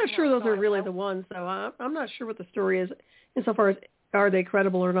 Yeah, I'm not sure those are really the ones, so I'm not sure what the story is insofar as are they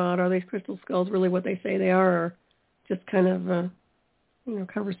credible or not? Are these crystal skulls really what they say they are, or just kind of a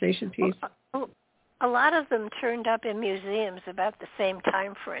conversation piece? A lot of them turned up in museums about the same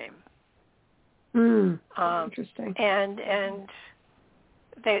time frame. Interesting. And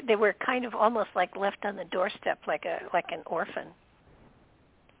they were kind of almost like left on the doorstep, like an orphan.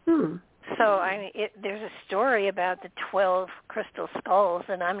 So there's a story about the 12 crystal skulls,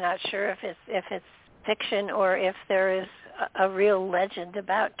 and I'm not sure if it's fiction or if there is a real legend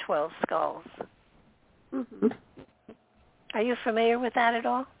about 12 skulls. Mm-hmm. Are you familiar with that at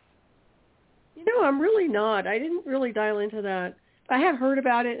all? I'm really not. I didn't really dial into that. I have heard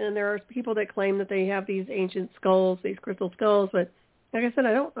about it, and there are people that claim that they have these ancient skulls, these crystal skulls, but like I said,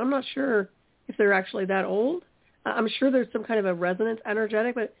 I'm not sure if they're actually that old. I'm sure there's some kind of a resonance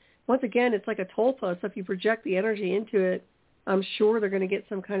energetic, but once again, it's like a tulpa, so if you project the energy into it, I'm sure they're going to get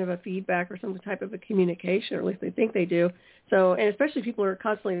some kind of a feedback or some type of a communication, or at least they think they do. So, and especially people are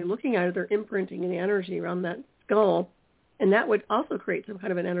constantly looking at it, they're imprinting the energy around that skull, and that would also create some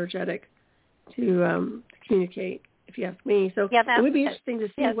kind of an energetic to communicate, if you ask me. So it would be interesting to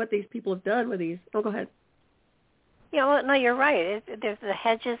see what these people have done with these. Oh, go ahead. Yeah, well, no, you're right. There's the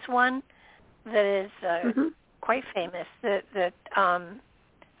Hedges one that is quite famous that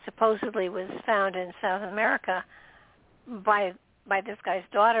supposedly was found in South America by this guy's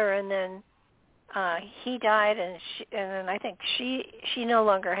daughter, and then he died, and then I think she no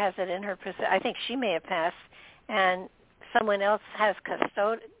longer has it in her possession. I think she may have passed, and someone else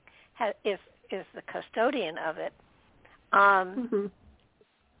is the custodian of it.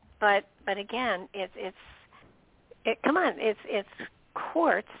 But again, it's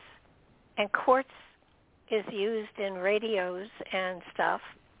quartz, and quartz is used in radios and stuff.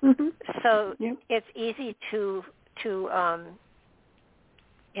 So it's easy to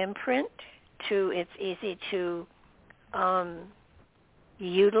imprint. It's easy to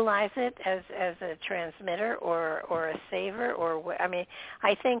utilize it as a transmitter or a saver,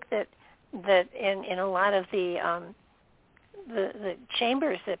 I think that in a lot of the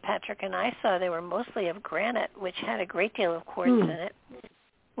chambers that Patrick and I saw, they were mostly of granite, which had a great deal of quartz in it,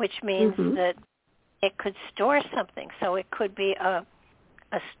 which means that it could store something. So it could be a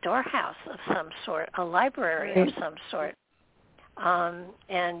storehouse of some sort, a library of some sort.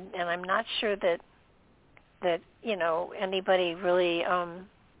 And I'm not sure that anybody really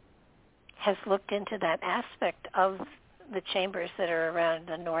has looked into that aspect of the chambers that are around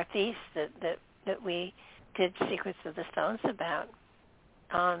the Northeast that we did Secrets of the Stones about.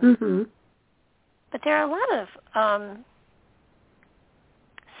 But there are a lot of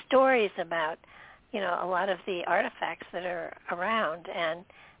stories about, a lot of the artifacts that are around, and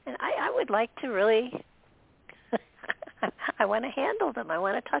I would like to really, I want to handle them. I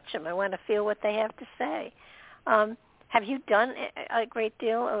want to touch them. I want to feel what they have to say. Have you done a great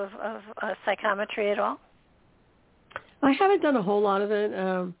deal of psychometry at all? I haven't done a whole lot of it.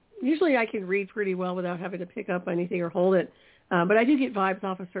 Usually I can read pretty well without having to pick up anything or hold it. But I do get vibes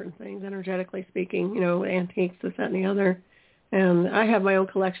off of certain things, energetically speaking, antiques, this, that, and the other. And I have my own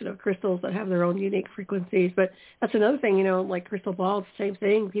collection of crystals that have their own unique frequencies. But that's another thing, like crystal balls, same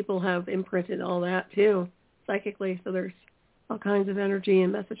thing. People have imprinted all that too, psychically. So there's all kinds of energy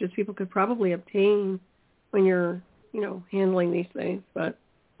and messages people could probably obtain when you're, handling these things. But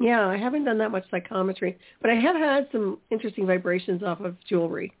yeah, I haven't done that much psychometry. But I have had some interesting vibrations off of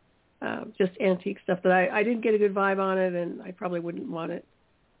jewelry, just antique stuff that I didn't get a good vibe on it, and I probably wouldn't want it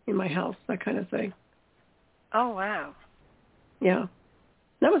in my house, that kind of thing. Oh, wow. Yeah.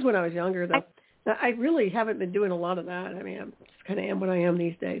 That was when I was younger, though. I really haven't been doing a lot of that. I just kind of am what I am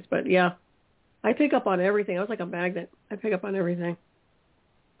these days. But, yeah, I pick up on everything. I was like a magnet. I pick up on everything.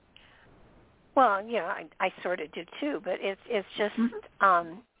 Well, I sort of do, too. But it's just,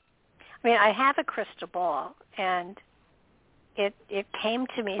 I have a crystal ball, and it came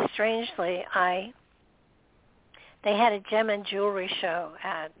to me strangely. They had a gem and jewelry show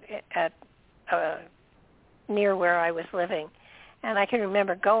at near where I was living. And I can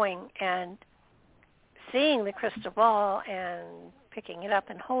remember going and seeing the crystal ball and picking it up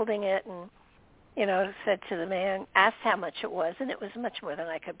and holding it and, said to the man, asked how much it was, and it was much more than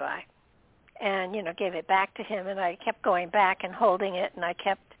I could buy. And, gave it back to him, and I kept going back and holding it, and I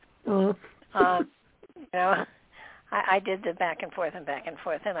kept, I did the back and forth,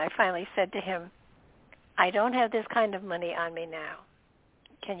 and I finally said to him, I don't have this kind of money on me now.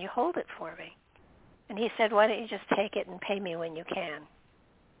 Can you hold it for me? And he said, why don't you just take it and pay me when you can?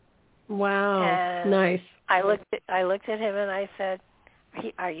 Wow, and nice. I looked at him and I said,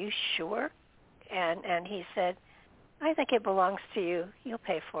 are you sure? And he said, I think it belongs to you. You'll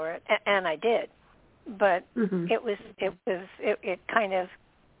pay for it. And I did. But it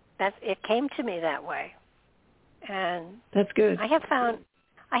came to me that way. And that's good. I have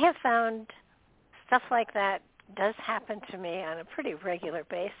found stuff like that does happen to me on a pretty regular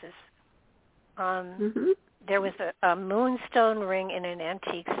basis. There was a moonstone ring in an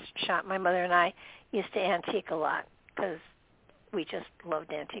antique shop. My mother and I used to antique a lot because we just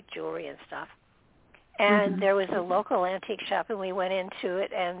loved antique jewelry and stuff. And there was a local antique shop, and we went into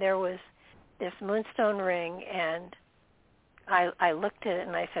it, and there was this moonstone ring, and I looked at it,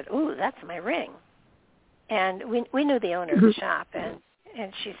 and I said, "Ooh, that's my ring." And we knew the owner of the shop, and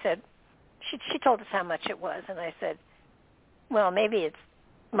she said, she told us how much it was, and I said, "Well, maybe it's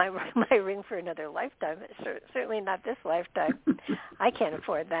my ring for another lifetime. It's certainly not this lifetime. I can't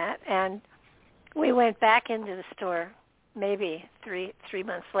afford that." And we went back into the store maybe three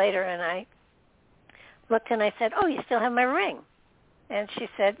months later, and I looked and I said, "Oh, you still have my ring?" And she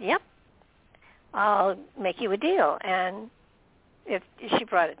said, "Yep, I'll make you a deal." And she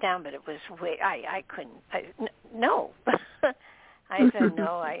brought it down, but it was I couldn't. No. I said,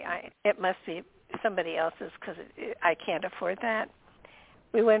 "No, it must be somebody else's because I can't afford that."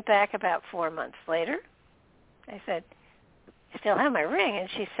 We went back about 4 months later. I said, "You still have my ring?" And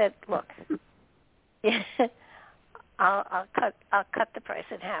she said, "Look, I'll cut the price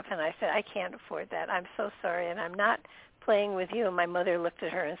in half." And I said, "I can't afford that. I'm so sorry, and I'm not playing with you." And my mother looked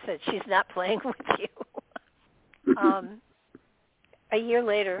at her and said, "She's not playing with you." A year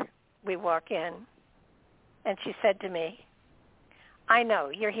later, we walk in, and she said to me, "I know,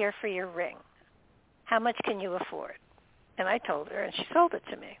 you're here for your ring. How much can you afford?" And I told her, and she sold it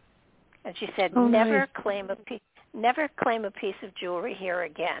to me. And she said, "Never claim a piece of jewelry here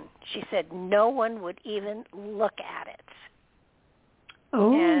again." She said, "No one would even look at it."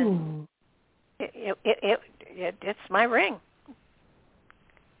 Oh. And it's my ring.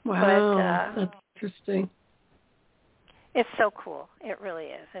 Wow, that's interesting. It's so cool. It really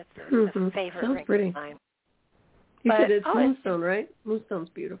is. It's a favorite Sounds ring pretty. of mine. You said it's moonstone, right? Moonstone's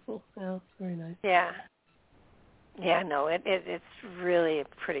beautiful. Yeah, it's very nice. Yeah. Yeah, no, it's really a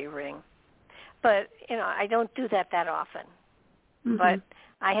pretty ring. But, I don't do that often. But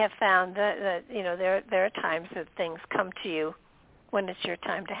I have found that there are times that things come to you when it's your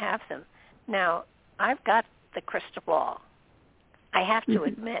time to have them. Now, I've got the crystal ball. I have to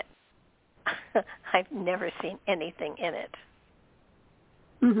admit, I've never seen anything in it.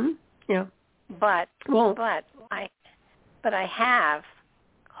 Yeah. But I have,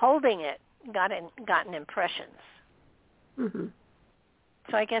 holding it, gotten impressions.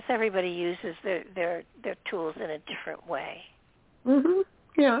 So I guess everybody uses their tools in a different way.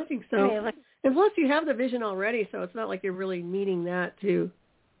 Yeah, I think so. And plus, you have the vision already, so it's not like you're really needing that to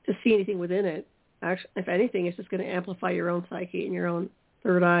see anything within it. Actually, if anything, it's just going to amplify your own psyche and your own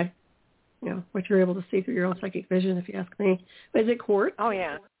third eye. What you're able to see through your own psychic vision, if you ask me. But is it quartz? Oh,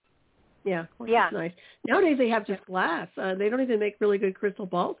 yeah. Yeah, quartz is nice. Nowadays, they have just glass. They don't even make really good crystal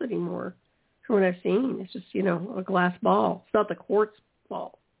balls anymore, from what I've seen. It's just, a glass ball. It's not the quartz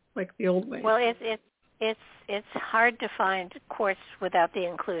ball like the old way. Well, it's hard to find quartz without the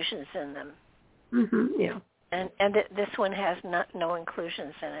inclusions in them. Yeah. And this one has no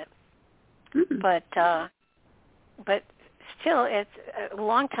inclusions in it. But still, it's a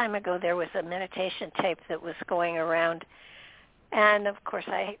long time ago. There was a meditation tape that was going around, and of course,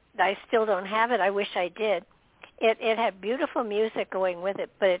 I still don't have it. I wish I did. It had beautiful music going with it,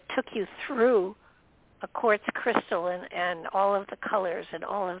 but it took you through a quartz crystal and all of the colors and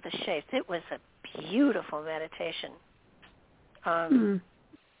all of the shapes. It was a beautiful meditation. And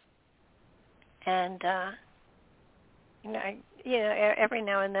every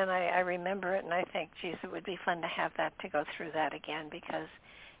now and then I remember it, and I think, geez, it would be fun to have that, to go through that again, because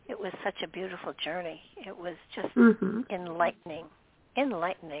it was such a beautiful journey. It was just enlightening.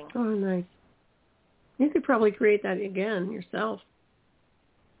 Oh, nice. You could probably create that again yourself.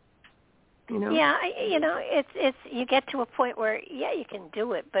 Yeah, it's you get to a point where you can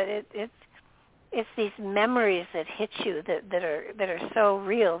do it, but it's these memories that hit you that are so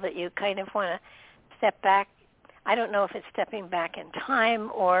real that you kind of want to step back. I don't know if it's stepping back in time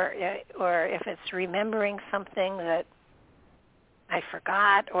or if it's remembering something that I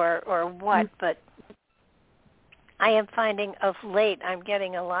forgot or what, but I am finding of late I'm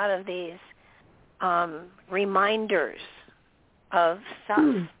getting a lot of these reminders of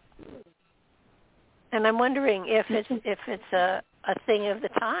stuff. And I'm wondering if it's a thing of the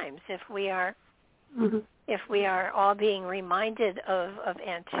times, if we are all being reminded of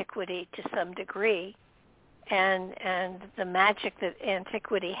antiquity to some degree, and the magic that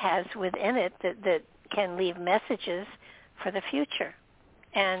antiquity has within it that can leave messages for the future.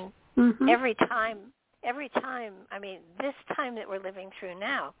 And every time, I mean, this time that we're living through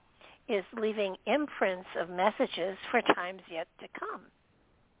now is leaving imprints of messages for times yet to come.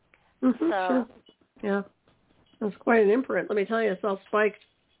 Sure. Yeah, that's quite an imprint. Let me tell you, it's all spiked.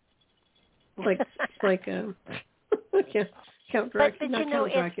 like Count Dracula. But not you know,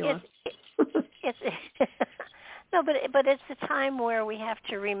 Count Dracula. it's no, but it's a time where we have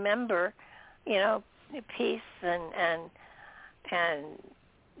to remember, you know, peace and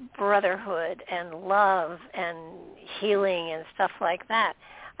brotherhood and love and healing and stuff like that.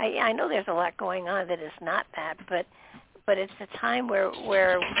 I know there's a lot going on that is not that, but it's a time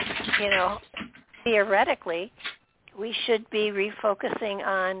where you know, theoretically we should be refocusing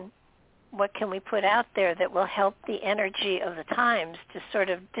on what can we put out there that will help the energy of the times to sort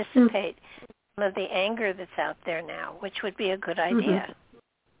of dissipate some of the anger that's out there now, which would be a good idea.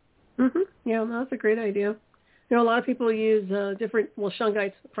 Yeah, that's a great idea. You know, a lot of people use different,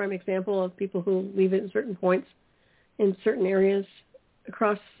 Shungite's a prime example of people who leave it in certain points in certain areas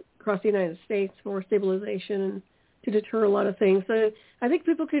across the United States for stabilization and to deter a lot of things. So I think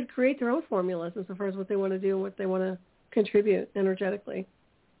people could create their own formulas as far as what they want to do and what they want to contribute energetically.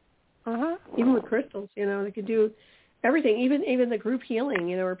 Even with crystals, you know, they could do everything, even the group healing,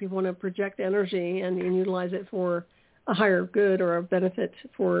 you know, where people want to project energy and utilize it for a higher good or a benefit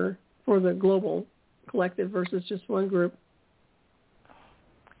for the global collective versus just one group.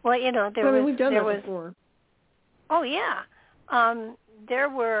 Well, you know, we've done that before. Oh, yeah. There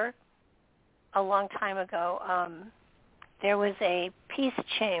were, a long time ago, there was a peace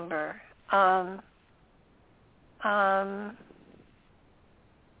chamber.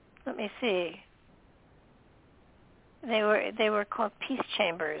 Let me see. They were called peace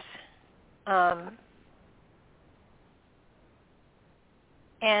chambers.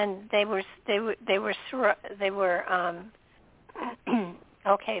 And they were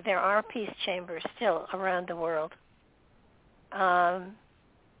okay, there are peace chambers still around the world.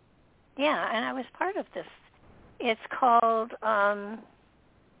 Yeah, and I was part of this. It's called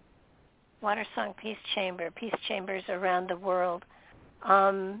Water Song Peace Chamber, peace chambers around the world.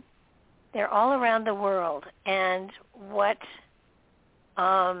 They're all around the world, and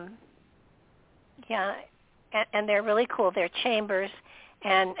and they're really cool. They're chambers,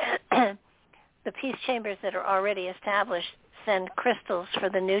 and the peace chambers that are already established send crystals for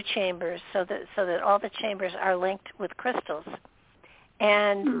the new chambers, so that all the chambers are linked with crystals.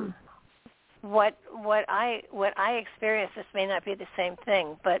 And what I experienced, this may not be the same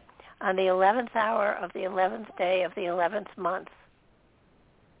thing, but on the 11th hour of the 11th day of the 11th month,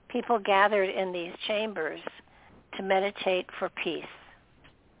 people gathered in these chambers to meditate for peace.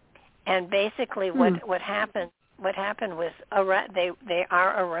 And basically what happened was they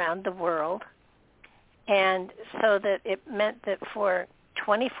are around the world, and so that it meant that for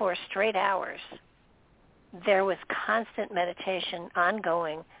 24 straight hours there was constant meditation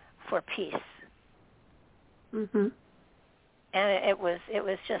ongoing for peace. And it was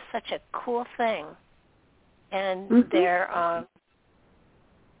just such a cool thing. And they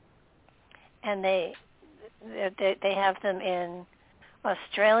have them in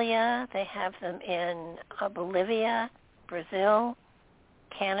Australia, they have them in Bolivia, Brazil,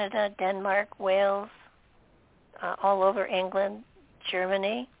 Canada, Denmark, Wales, all over England,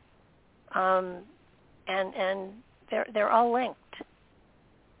 Germany, and they're all linked.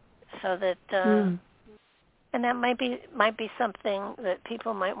 So that and that might be something that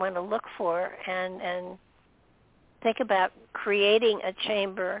people might want to look for and think about creating a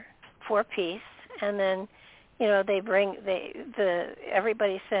chamber for peace, and then, you know,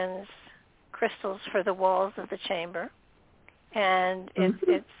 everybody sends crystals for the walls of the chamber, and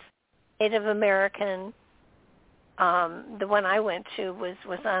it's Native American. The one I went to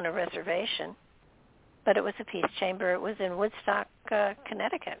was on a reservation, but it was a peace chamber. It was in Woodstock,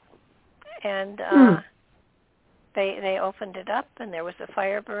 Connecticut, and they opened it up, and there was a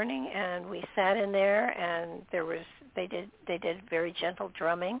fire burning, and we sat in there, and they did very gentle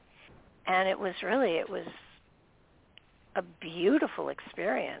drumming, and it was a beautiful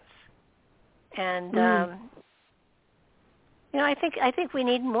experience. And you know, I think we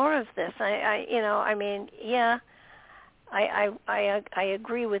need more of this. I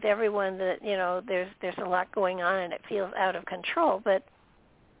agree with everyone that, you know, there's a lot going on and it feels out of control, but,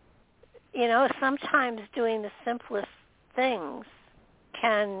 you know, sometimes doing the simplest things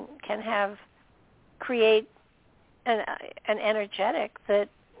can create an energetic that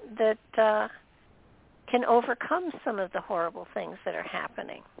can overcome some of the horrible things that are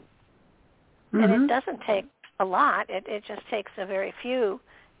happening. And it doesn't take a lot. It just takes a very few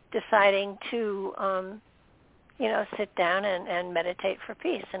deciding to you know, sit down and meditate for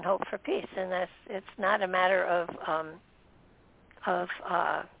peace and hope for peace. And it's not a matter of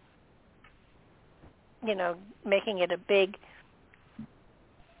you know, making it a big.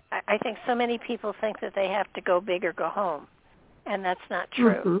 I think so many people think that they have to go big or go home, and that's not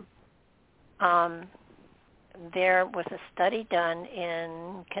true. there was a study done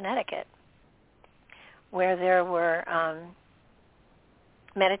in Connecticut where there were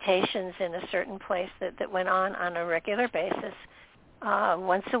meditations in a certain place that went on a regular basis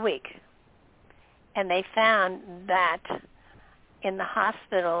once a week. And they found that in the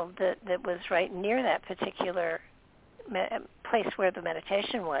hospital that was right near that particular place where the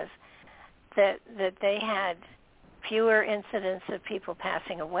meditation was, that they had fewer incidents of people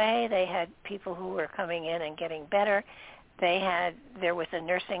passing away. They had people who were coming in and getting better. There was a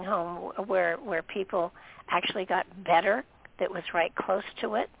nursing home where people actually got better that was right close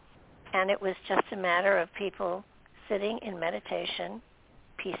to it. And it was just a matter of people sitting in meditation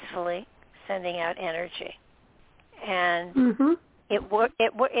peacefully, sending out energy. And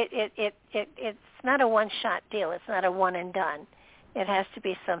it's not a one-shot deal. It's not a one and done. It has to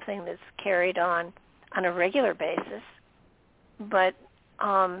be something that's carried on a regular basis. But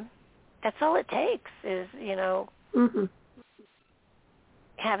that's all it takes is,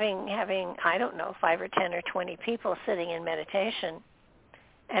 having I don't know, 5 or 10 or 20 people sitting in meditation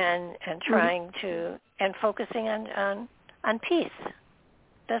and trying to and focusing on peace.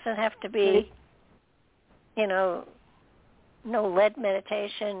 Doesn't have to be, no lead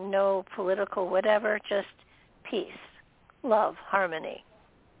meditation, no political whatever, just peace, love, harmony.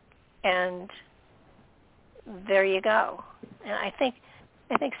 And there you go. And I think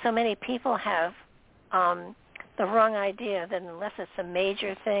so many people have the wrong idea that unless it's a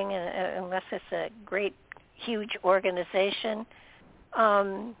major thing and unless it's a great, huge organization,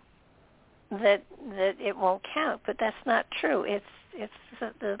 that it won't count. But that's not true. It's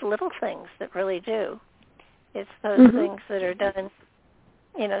the little things that really do. It's those things that are done,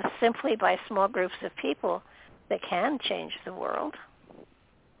 simply by small groups of people that can change the world.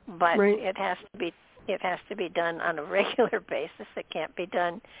 But it has to be done on a regular basis. It can't be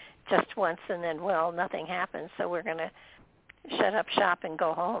done just once and then, nothing happens, so we're going to shut up shop and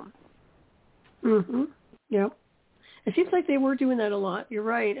go home. Yep. It seems like they were doing that a lot. You're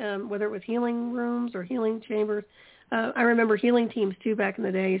right, whether it was healing rooms or healing chambers. I remember healing teams, too, back in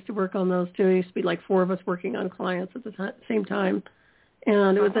the day. I used to work on those, too. There used to be like 4 of us working on clients at the same time.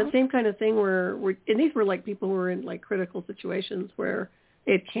 And it was that same kind of thing where and these were like people who were in like critical situations where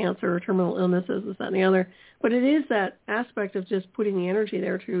they had cancer or terminal illnesses, this, that, and the other. But it is that aspect of just putting the energy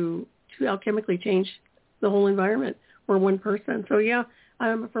there to alchemically change the whole environment or one person. So, yeah,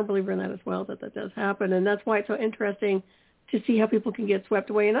 I'm a firm believer in that as well, that does happen. And that's why it's so interesting to see how people can get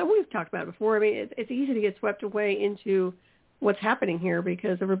swept away. And we've talked about it before. I mean, it's easy to get swept away into what's happening here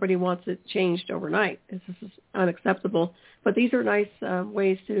because everybody wants it changed overnight. This is unacceptable. But these are nice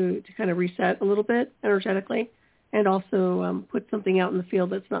ways to kind of reset a little bit energetically and also put something out in the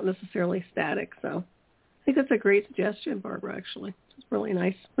field that's not necessarily static. So I think that's a great suggestion, Barbara, actually. It's a really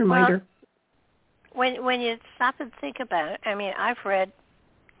nice reminder. Well, when you stop and think about it, I mean, I've read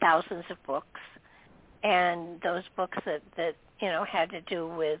thousands of books, and those books that had to do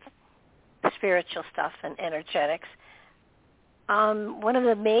with spiritual stuff and energetics, one of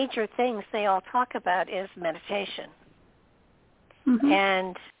the major things they all talk about is meditation.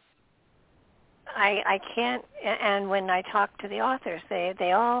 And I can't, and when I talk to the authors,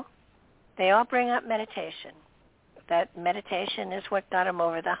 they all bring up meditation. That meditation is what got them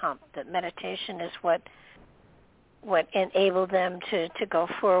over the hump. That meditation is what enabled them to go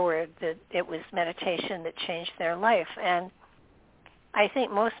forward. That it was meditation that changed their life. And I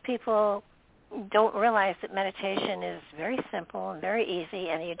think most people don't realize that meditation is very simple and very easy,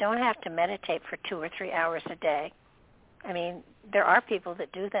 and you don't have to meditate for 2 or 3 hours a day. I mean, there are people that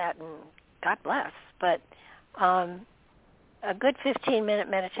do that, and God bless, but a good 15-minute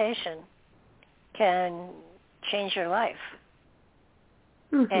meditation can change your life.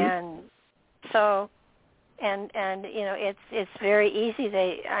 And so, and it's very easy.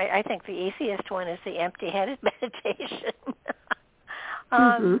 I think the easiest one is the empty-headed meditation,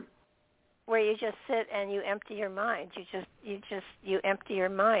 where you just sit and you empty your mind. You empty your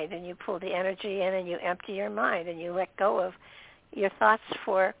mind and you pull the energy in and you empty your mind and you let go of your thoughts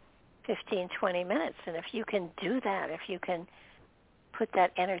for 15, 20 minutes. And if you can do that, if you can put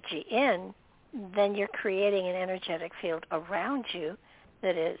that energy in, then you're creating an energetic field around you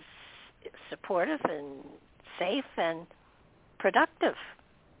that is supportive and safe and productive.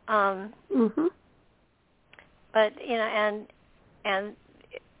 But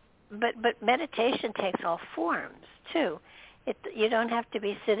but meditation takes all forms too. You don't have to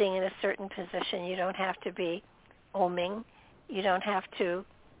be sitting in a certain position. You don't have to be oming. You don't have to.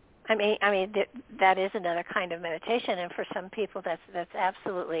 I mean that is another kind of meditation, and for some people that's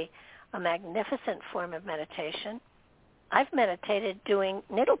absolutely a magnificent form of meditation. I've meditated doing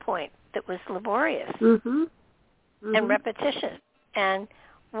needlepoint that was laborious Mm-hmm. and repetitious. And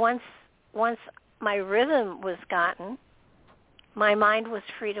once my rhythm was gotten, my mind was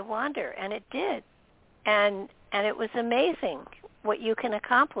free to wander, and it did. And it was amazing what you can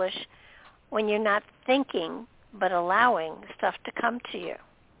accomplish when you're not thinking but allowing stuff to come to you.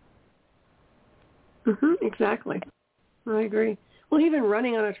 Exactly. I agree. Well, even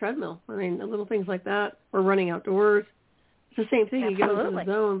running on a treadmill. I mean, little things like that, or running outdoors. It's the same thing. Absolutely. You get into the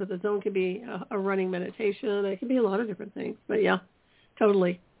zone, but the zone can be a running meditation. It can be a lot of different things. But yeah,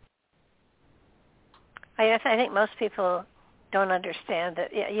 totally. I think most people don't understand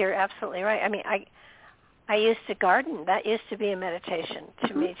that. Yeah, you're absolutely right. I mean, I used to garden. That used to be a meditation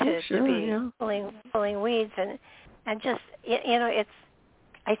to me, to be pulling weeds and just, you know,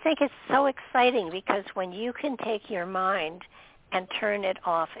 I think it's so exciting because when you can take your mind and turn it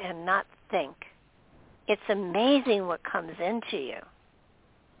off and not think, it's amazing what comes into you.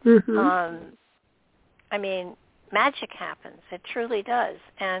 I mean, magic happens. It truly does,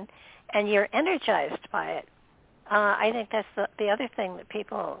 and you're energized by it. I think that's the other thing that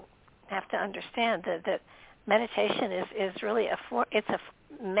people have to understand, that meditation is really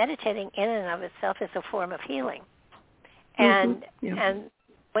meditating in and of itself is a form of healing, and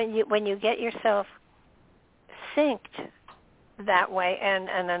when you get yourself synced that way, and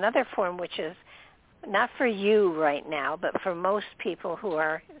another form which is not for you right now, but for most people who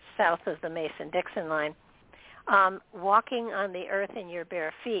are south of the Mason-Dixon line, walking on the earth in your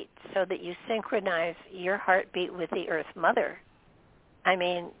bare feet so that you synchronize your heartbeat with the Earth Mother. I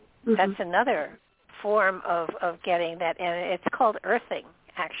mean, that's another form of getting that, and it's called earthing,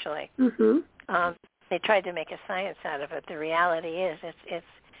 actually. They tried to make a science out of it. The reality is, it's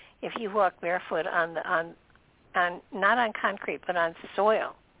if you walk barefoot on not on concrete but on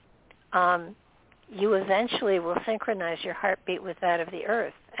soil, you eventually will synchronize your heartbeat with that of the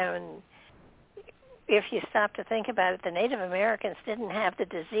earth. And if you stop to think about it, the Native Americans didn't have the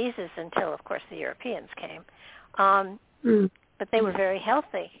diseases until, of course, the Europeans came. But they were very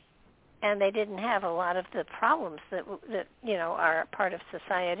healthy, and they didn't have a lot of the problems that you know are part of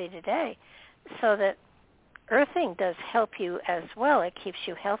society today. So that earthing does help you as well. It keeps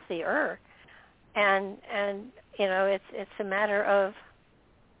you healthier, and you know it's a matter of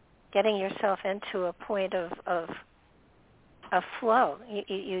getting yourself into a point of flow.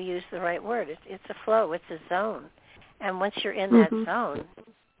 You use the right word. It's a flow. It's a zone. And once you're in that zone,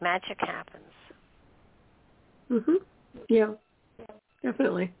 magic happens. Yeah,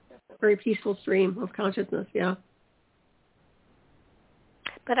 definitely. Very peaceful stream of consciousness, yeah.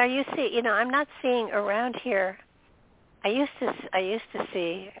 But are you see? You know, I'm not seeing around here. I used to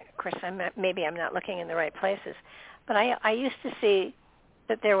see. Of course, maybe I'm not looking in the right places, but I used to see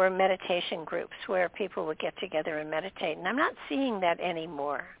that there were meditation groups where people would get together and meditate, and I'm not seeing that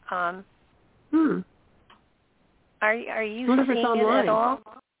anymore. Are you seeing it at all?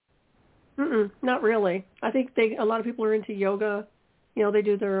 Not really. I think a lot of people are into yoga. You know, they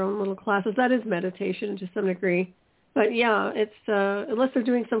do their own little classes. That is meditation to some degree. But yeah, it's unless they're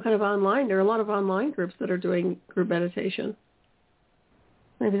doing some kind of online, there are a lot of online groups that are doing group meditation.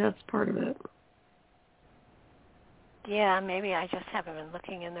 Maybe that's part of it. Yeah, maybe I just haven't been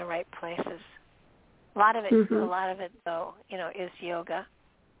looking in the right places. A lot of it, though, you know, is yoga.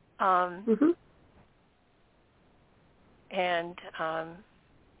 And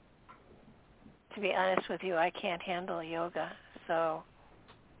to be honest with you, I can't handle yoga, so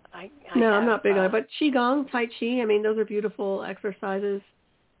I'm not big on it. But Qigong, Tai Chi, I mean, those are beautiful exercises.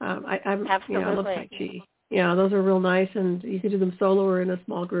 Absolutely. I love Tai Chi. Yeah, those are real nice, and you can do them solo or in a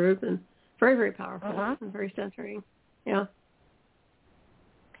small group, and very, very powerful and very centering. Yeah.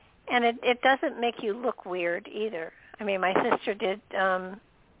 And it doesn't make you look weird either. I mean, my sister did, is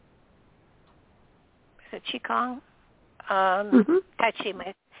it Qigong? Tai Chi.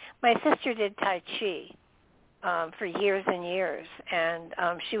 My sister did Tai Chi for years and years, and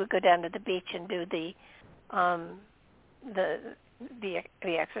she would go down to the beach and do the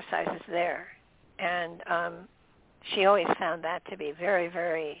exercises there. And she always found that to be very,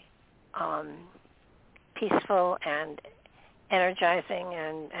 very peaceful and energizing,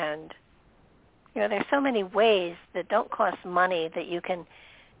 and you know, there's so many ways that don't cost money that you can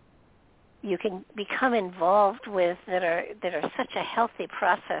become involved with that are such a healthy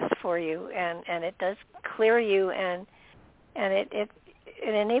process for you, and it does clear you, and it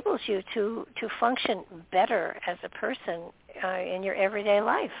enables you to function better as a person in your everyday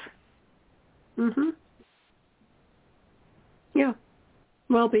life. Yeah.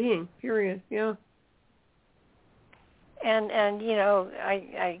 Well-being, period. Yeah. And you know,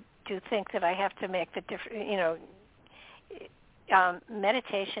 I do think that I have to make the difference. You know,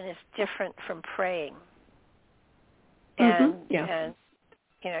 meditation is different from praying. And, and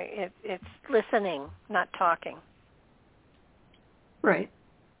you know, it's listening, not talking. Right.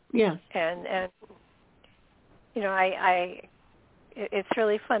 Yes. And you know, it's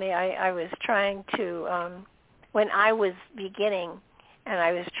really funny. I was trying to, when I was beginning and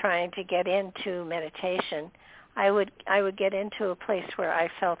I was trying to get into meditation, I would get into a place where I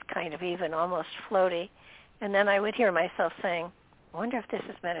felt kind of even almost floaty, and then I would hear myself saying, I wonder if this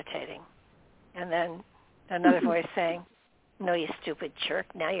is meditating. And then another voice saying, no, you stupid jerk,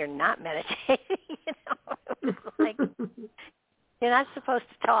 now you're not meditating. You know, it was like, you're not supposed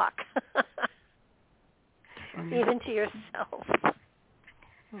to talk, even to yourself.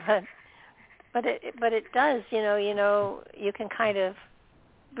 But it does, you know, you can kind of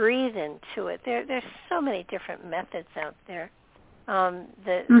breathe into it. There's so many different methods out there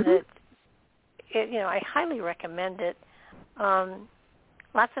that you know, I highly recommend it.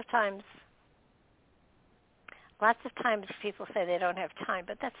 Lots of times people say they don't have time,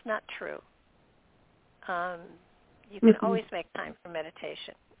 but that's not true. You can always make time for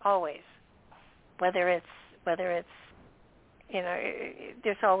meditation, always. Whether it's you know,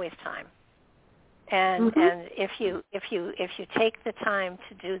 there's always time. And if you take the time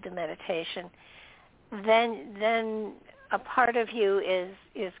to do the meditation, then a part of you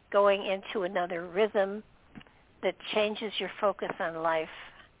is going into another rhythm that changes your focus on life,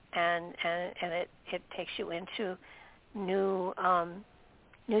 and it takes you into new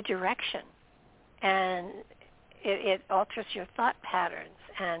direction, and it alters your thought patterns,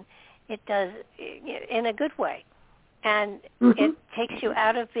 and it does in a good way. And it takes you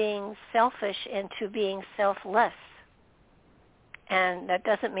out of being selfish into being selfless. And that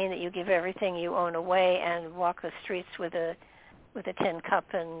doesn't mean that you give everything you own away and walk the streets with a tin cup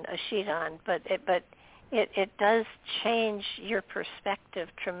and a sheet on, but it does change your perspective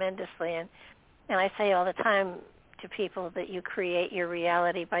tremendously. And I say all the time to people that you create your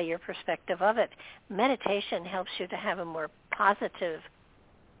reality by your perspective of it. Meditation helps you to have a more positive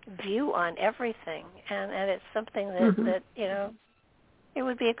view on everything, and it's something that you know, it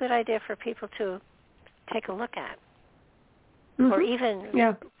would be a good idea for people to take a look at, or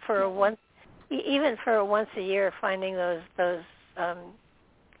even for a once a year, finding those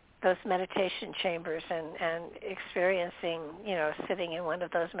meditation chambers and experiencing, you know, sitting in one of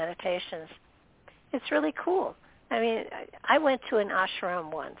those meditations. It's really cool. I mean, I went to an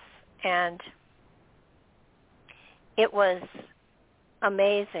ashram once, and it was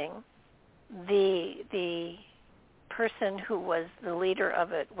amazing. The person who was the leader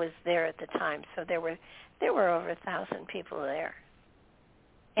of it was there at the time, so there were over 1,000 people there.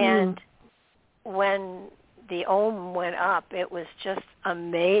 And when the Om went up, it was just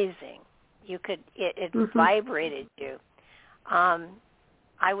amazing. It vibrated you.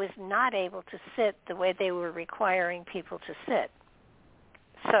 I was not able to sit the way they were requiring people to sit,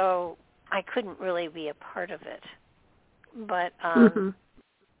 so I couldn't really be a part of it. But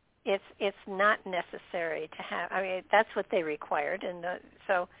it's not necessary to have. I mean, that's what they required, and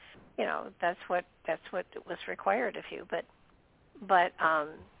so, you know, that's what was required of you. But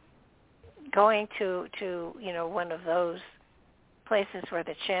going to you know, one of those places where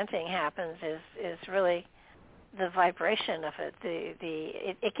the chanting happens is really the vibration of it.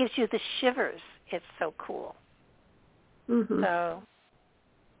 It gives you the shivers. It's so cool. So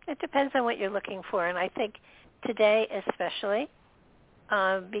it depends on what you're looking for, and I think today especially,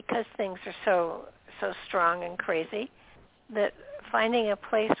 because things are so strong and crazy, that finding a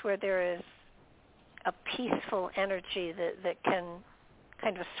place where there is a peaceful energy that can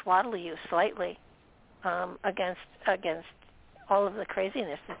kind of swaddle you slightly against all of the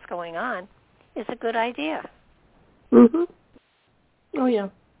craziness that's going on is a good idea. Oh yeah.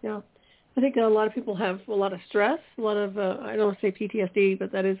 I think a lot of people have a lot of stress, a lot of I don't want to say PTSD,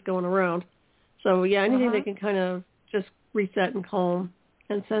 but that is going around. So yeah, anything that can kind of just reset and calm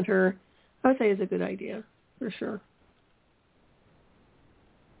and center, I would say is a good idea for sure.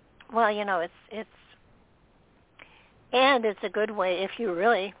 Well, you know, it's a good way if you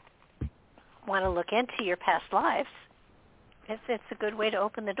really want to look into your past lives. It's a good way to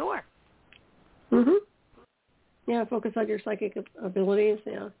open the door. Yeah, focus on your psychic abilities.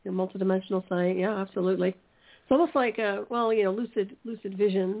 Yeah, your multidimensional sight. Yeah, absolutely. It's almost like lucid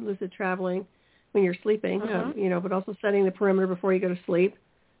vision, lucid traveling when you're sleeping. You know, but also setting the perimeter before you go to sleep,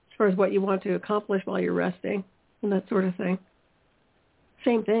 as far as what you want to accomplish while you're resting and that sort of thing.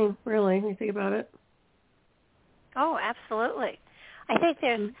 Same thing, really, when you think about it. Oh, absolutely. I think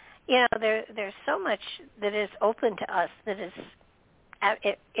there's so much that is open to us that is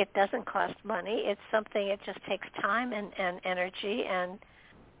it doesn't cost money. It's something. It just takes time and energy and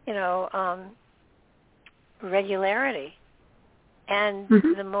regularity. And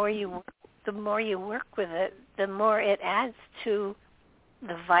the more you work with it, the more it adds to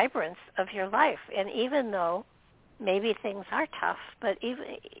the vibrance of your life. And even though maybe things are tough, but even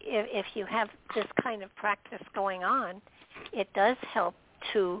if you have this kind of practice going on, it does help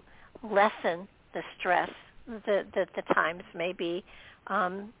to lessen the stress that the times may be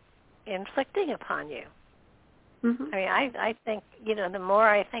inflicting upon you. Mm-hmm. I mean, I think, the more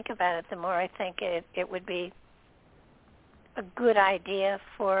I think about it, the more I think it would be a good idea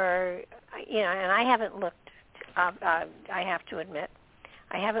for, and I haven't looked, I have to admit,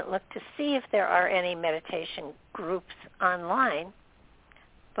 I haven't looked to see if there are any meditation groups online,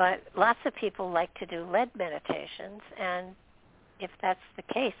 but lots of people like to do lead meditations, and if that's the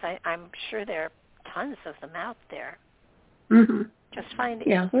case, I'm sure there are tons of them out there. Mm-hmm. Just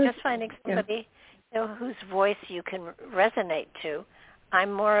finding somebody whose voice you can resonate to.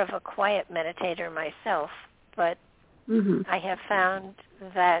 I'm more of a quiet meditator myself, but I have found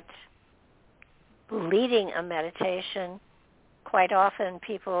that leading a meditation, quite often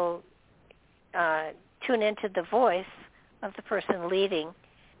people tune into the voice of the person leading,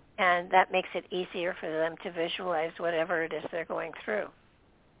 and that makes it easier for them to visualize whatever it is they're going through.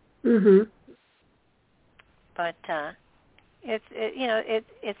 Mm-hmm. But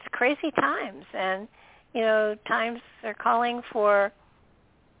it's crazy times, and times are calling for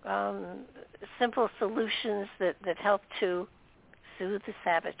simple solutions that help to soothe the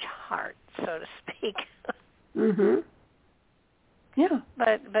savage heart, so to speak. Mhm. Yeah.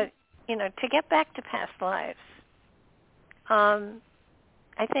 But to get back to past lives,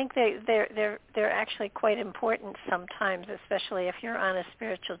 I think they're actually quite important sometimes, especially if you're on a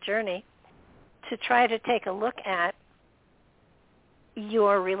spiritual journey, to try to take a look at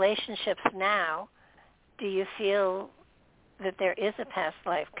your relationships now. Do you feel that there is a past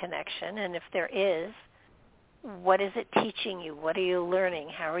life connection? And if there is, what is it teaching you? What are you learning?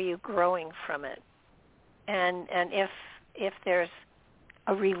 How are you growing from it? And if there's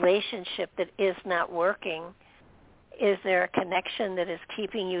a relationship that is not working, is there a connection that is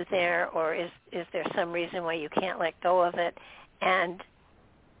keeping you there, or is there some reason why you can't let go of it? And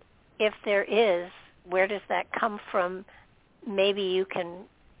if there is, where does that come from? Maybe you can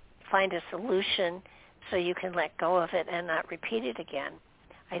find a solution so you can let go of it and not repeat it again.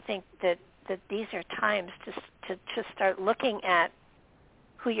 I think that these are times to start looking at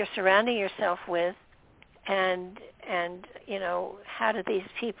who you're surrounding yourself with, and how do these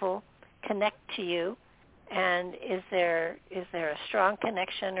people connect to you, and is there a strong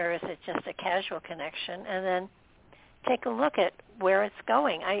connection, or is it just a casual connection? And then take a look at where it's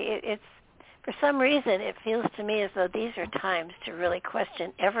going. It's for some reason it feels to me as though these are times to really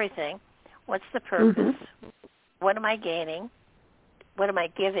question everything. What's the purpose? Mm-hmm. What am I gaining? What am I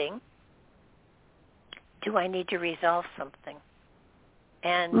giving? Do I need to resolve something?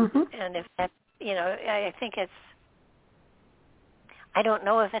 And if that, I think it's, I don't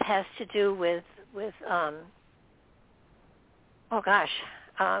know if it has to do with the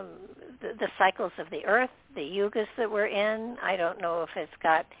cycles of the earth, the yugas that we're in. I don't know if it's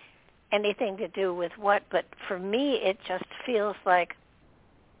got anything to do with what, but for me it just feels like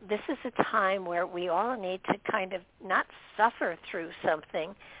this is a time where we all need to kind of not suffer through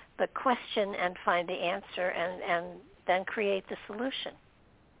something, but question and find the answer, and then create the solution.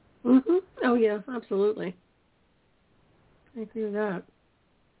 Mhm. Oh yeah, absolutely. I agree with that.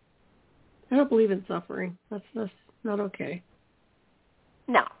 I don't believe in suffering. That's not okay.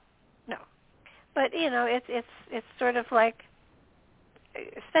 No. But it's sort of like,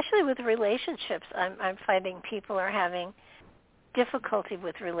 especially with relationships, I'm finding people are having difficulty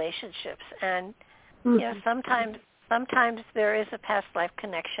with relationships, and sometimes there is a past life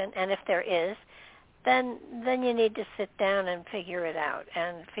connection, and if there is, then you need to sit down and figure it out,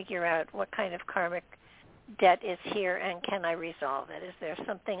 and figure out what kind of karmic debt is here, and can I resolve it? Is there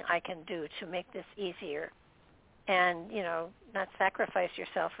something I can do to make this easier? And not sacrifice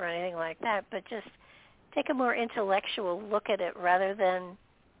yourself or anything like that, but just take a more intellectual look at it rather than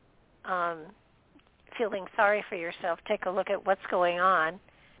feeling sorry for yourself. Take a look at what's going on.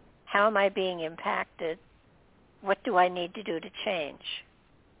 How am I being impacted? What do I need to do to change?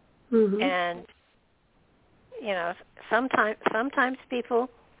 Mm-hmm. And sometimes people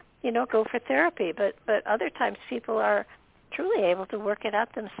go for therapy, but other times people are truly able to work it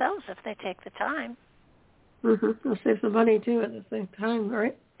out themselves if they take the time. Mhm. They'll save some money too at the same time,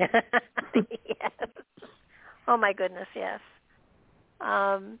 right? Yes. Oh my goodness, yes.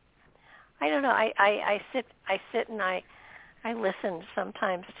 I don't know. I sit and I I listen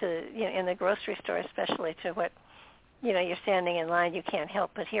sometimes to, in the grocery store especially, to what, you're standing in line, you can't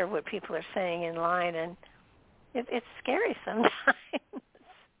help but hear what people are saying in line, and it's scary sometimes.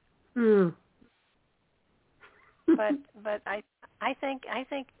 But I think I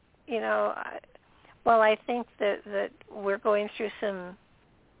think that we're going through some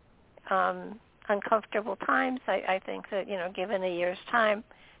uncomfortable times. I think that given a year's time,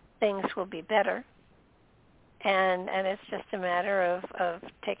 things will be better, and it's just a matter of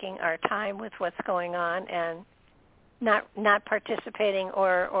taking our time with what's going on and not participating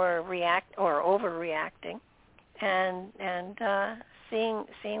or react or overreacting, and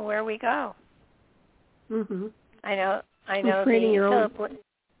seeing where we go. Mm-hmm. I know. Creating your own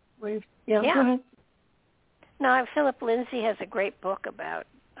wave. Yeah. Go ahead. No, Philip Lindsay has a great book about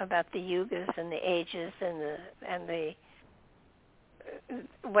the yugas and the ages and the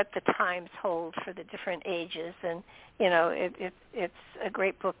what the times hold for the different ages, and it's a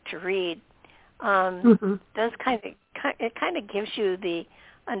great book to read. Does it kind of gives you the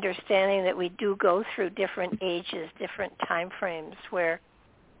understanding that we do go through different ages, different time frames, where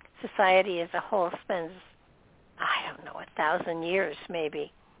society as a whole spends, 1,000 years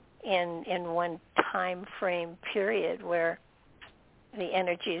maybe in one time frame period where the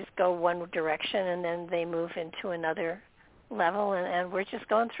energies go one direction and then they move into another level, and we're just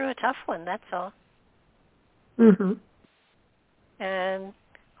going through a tough one, that's all. And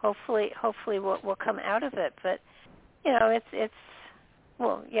hopefully we'll come out of it, but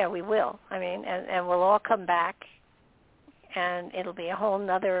we will. I mean, and we'll all come back, and it'll be a whole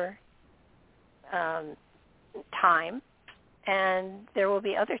nother time, and there will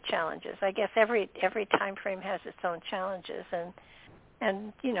be other challenges. I guess every time frame has its own challenges,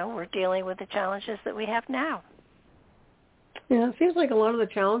 and we're dealing with the challenges that we have now. Yeah, it seems like a lot of the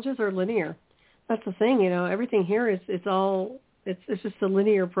challenges are linear. That's the thing, everything here is it's just a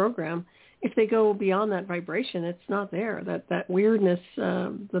linear program. If they go beyond that vibration, it's not there. That weirdness,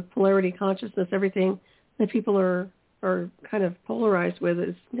 the polarity consciousness, everything that people are kind of polarized with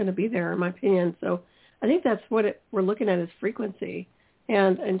is going to be there, in my opinion. So I think that's what we're looking at is frequency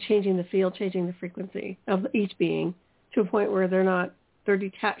and changing the field, changing the frequency of each being to a point where they're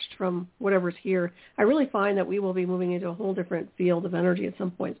detached from whatever's here. I really find that we will be moving into a whole different field of energy at some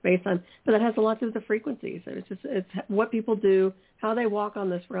points but that has a lot to do with the frequencies. It's what people do, how they walk on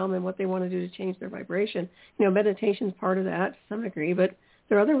this realm, and what they want to do to change their vibration. Meditation is part of that to some degree, but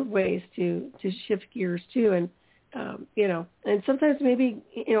there are other ways to shift gears too. And, and sometimes maybe,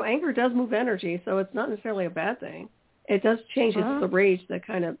 anger does move energy, so it's not necessarily a bad thing. It does change. It's the rage that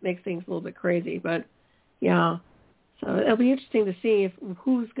kind of makes things a little bit crazy, but yeah. So it'll be interesting to see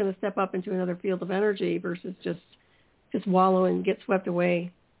who's going to step up into another field of energy versus just wallow and get swept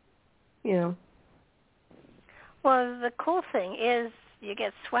away, Well, the cool thing is you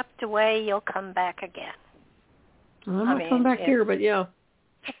get swept away, you'll come back again. I'm not coming back here, but yeah.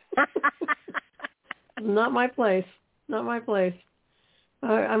 Not my place. Not my place.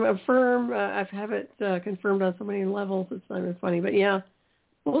 I'm a firm. I have it confirmed on so many levels. It's not even funny, but yeah.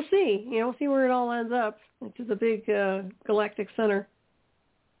 We'll see. We'll see where it all ends up. It's the big galactic center.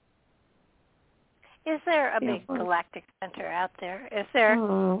 Is there a big galactic center out there? Is there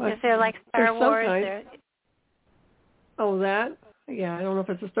like Star Wars? Oh, that? Yeah, I don't know if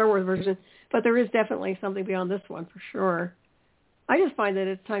it's a Star Wars version, but there is definitely something beyond this one for sure. I just find that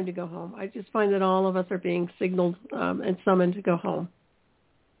it's time to go home. I just find that all of us are being signaled and summoned to go home.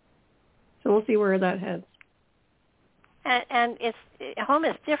 So we'll see where that heads. And home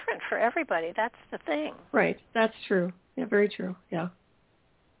is different for everybody. That's the thing. Right. That's true. Yeah, very true. Yeah.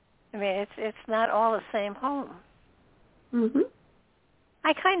 I mean, it's not all the same home.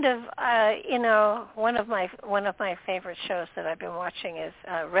 I kind of, one of my favorite shows that I've been watching is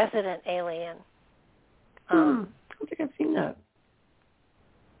Resident Alien. I don't think I've seen that.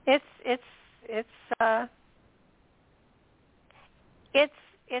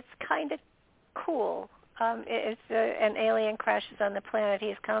 It's kind of cool. An alien crashes on the planet.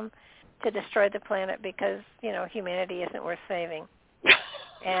 He's come to destroy the planet because humanity isn't worth saving,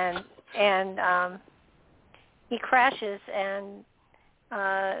 and he crashes and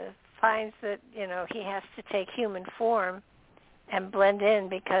finds that he has to take human form and blend in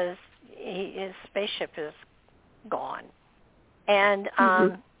because his spaceship is gone, and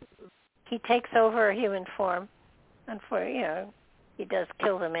he takes over human form, and he does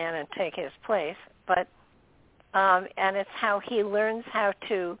kill the man and take his place, but. And it's how he learns how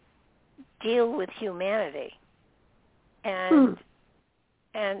to deal with humanity, and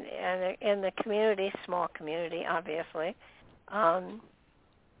in the community, small community, obviously,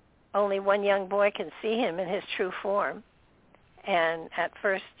 only one young boy can see him in his true form, and at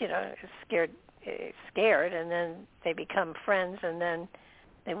first, scared, and then they become friends, and then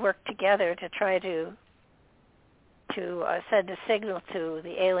they work together to try to send a signal to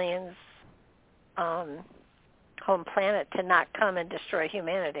the aliens' home planet to not come and destroy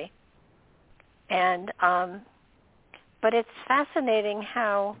humanity. And but it's fascinating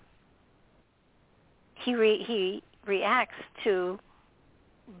how he reacts to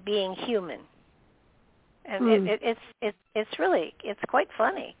being human, and it's quite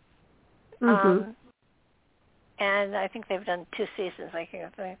funny. Mm-hmm. And I think they've done 2 seasons. I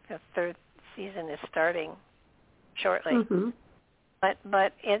think the 3rd season is starting shortly. Mm-hmm.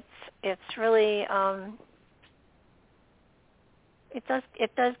 But it's really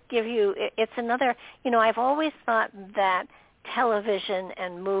it does give you, it's another, I've always thought that television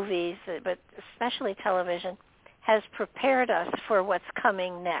and movies, but especially television, has prepared us for what's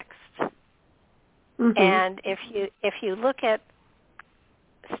coming next. Mm-hmm. And if you look at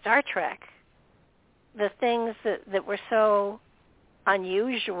Star Trek, the things that were so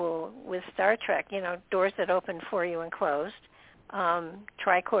unusual with Star Trek, doors that opened for you and closed,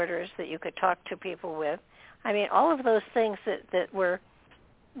 tricorders that you could talk to people with. I mean, all of those things that were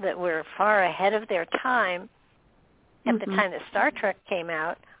far ahead of their time at the time that Star Trek came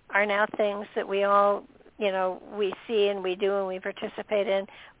out are now things that we all, we see and we do and we participate in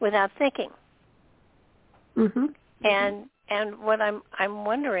without thinking. Mm-hmm. And what I'm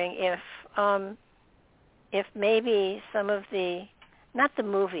wondering if maybe some of the, not the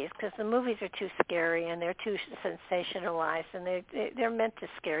movies, because the movies are too scary and they're too sensationalized and they're meant to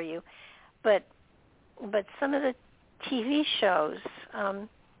scare you, but some of the TV shows,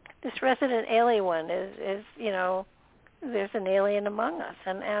 this Resident Alien one is there's an alien among us,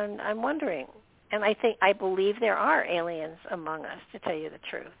 and I'm wondering, and I believe there are aliens among us, to tell you the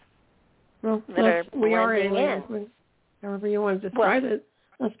truth. Well, we are aliens. in. However you want to describe it.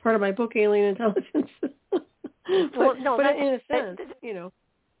 That's part of my book, Alien Intelligence. but in a sense,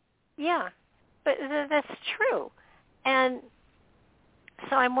 Yeah, but that's true. And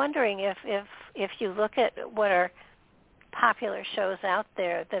so I'm wondering if you look at what are popular shows out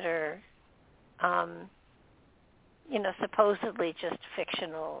there that are, supposedly just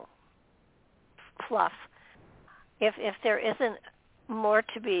fictional fluff, if there isn't more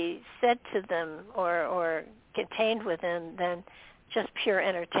to be said to them or contained within than just pure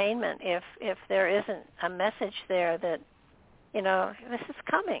entertainment, if there isn't a message there that, this is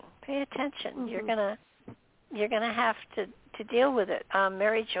coming, pay attention. Mm-hmm. You're gonna have to deal with it.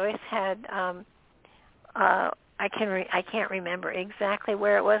 Mary Joyce had I can't remember exactly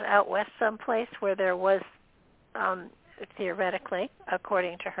where it was, out west someplace, where there was theoretically,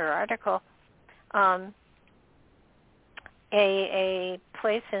 according to her article, a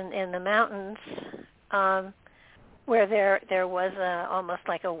place in the mountains where there was almost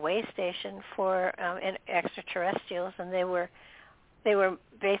like a way station for extraterrestrials, and they were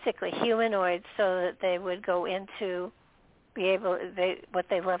basically humanoids, so that they would go into what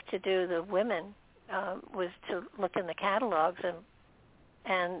they loved to do, the women, was to look in the catalogs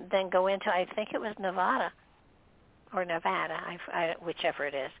and then go into, I think it was Nevada, whichever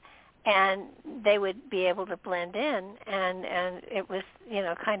it is, and they would be able to blend in, and it was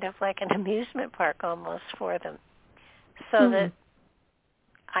kind of like an amusement park almost for them. So that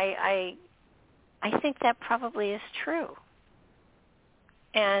I think that probably is true.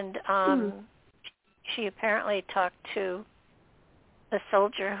 And she apparently talked to a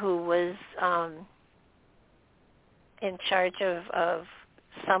soldier who was in charge of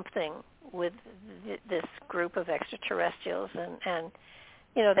something with this group of extraterrestrials, and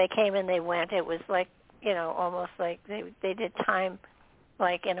they came and they went. It was like, almost like they did time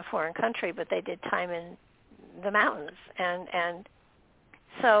like in a foreign country, but they did time in the mountains, and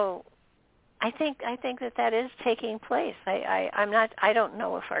so I think that is taking place. I don't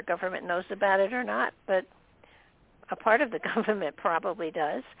know if our government knows about it or not, but a part of the government probably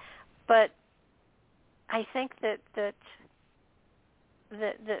does. But I think that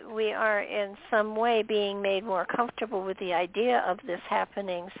we are in some way being made more comfortable with the idea of this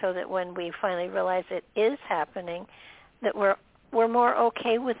happening, so that when we finally realize it is happening, that we're more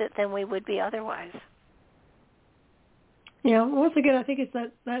okay with it than we would be otherwise. Yeah, once again, I think it's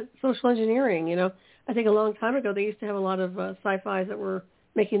that social engineering. I think a long time ago they used to have a lot of sci-fis that were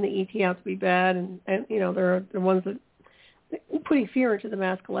making the ET out to be bad, and there are the ones that putting fear into the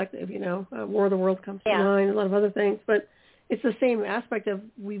mass collective. War of the Worlds comes to mind, a lot of other things, but it's the same aspect of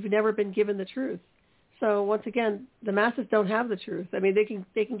we've never been given the truth. So once again, the masses don't have the truth. I mean, they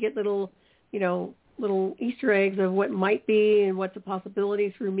can get little Easter eggs of what might be and what's a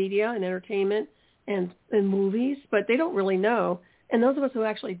possibility through media and entertainment, and movies, but they don't really know. And those of us who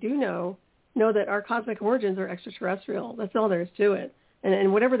actually do know that our cosmic origins are extraterrestrial. That's all there is to it.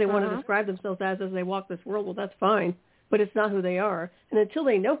 And whatever they want to describe themselves as they walk this world, well, that's fine. But it's not who they are. And until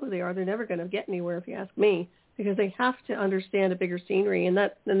they know who they are, they're never going to get anywhere, if you ask me, because they have to understand a bigger scenery. And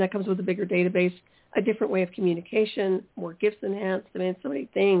that comes with a bigger database, a different way of communication, more gifts enhanced. I mean, so many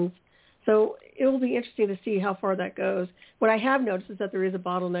things. So it will be interesting to see how far that goes. What I have noticed is that there is a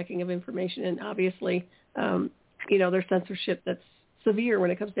bottlenecking of information, and obviously, there's censorship that's severe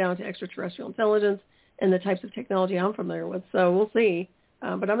when it comes down to extraterrestrial intelligence and the types of technology I'm familiar with. So we'll see.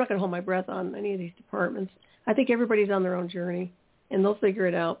 But I'm not going to hold my breath on any of these departments. I think everybody's on their own journey, and they'll figure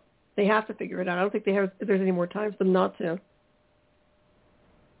it out. They have to figure it out. I don't think there's any more time for them not to.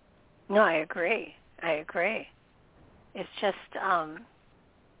 No, I agree. It's just,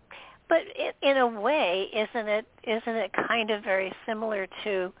 but in a way, isn't it kind of very similar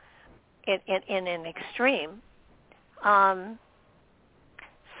to, in an extreme,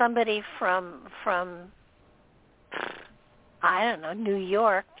 somebody from I don't know, New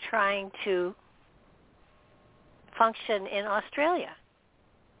York trying to function in Australia.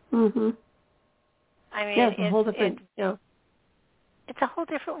 Mhm. I mean, it's a whole different. It's a whole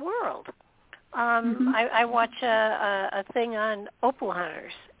different world. I watch a thing on opal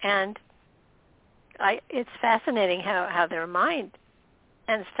hunters, and it's fascinating how their mind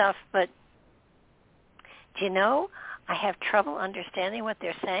and stuff. But do you know, I have trouble understanding what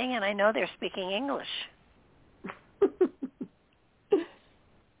they're saying, and I know they're speaking English.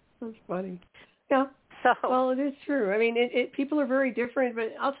 That's funny. Yeah. So, well, it is true. I mean, people are very different,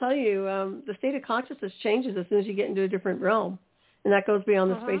 but I'll tell you, the state of consciousness changes as soon as you get into a different realm, and that goes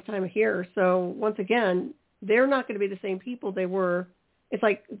beyond the space-time here. So once again, they're not going to be the same people they were. It's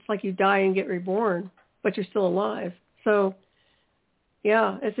like you die and get reborn, but you're still alive. So,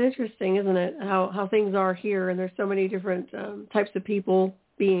 yeah, it's interesting, isn't it, how things are here, and there's so many different types of people,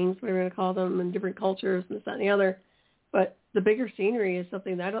 beings, whatever you're going to call them, and different cultures and this, that, and the other. But the bigger scenery is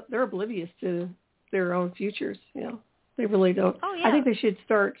something that they're oblivious to their own futures. They really don't. Oh, yeah. I think they should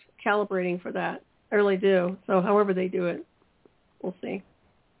start calibrating for that. I really do. So however they do it, we'll see.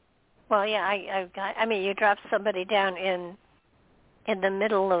 Well, yeah, I mean, you drop somebody down in the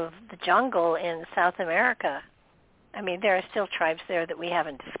middle of the jungle in South America. I mean, there are still tribes there that we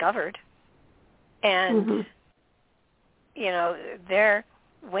haven't discovered. And, their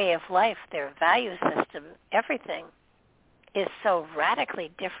way of life, their value system, everything is so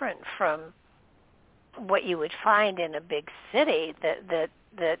radically different from what you would find in a big city that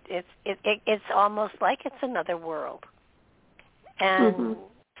it's almost like it's another world. And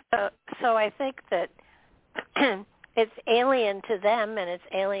so I think that it's alien to them and it's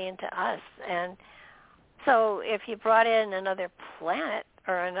alien to us. And so if you brought in another planet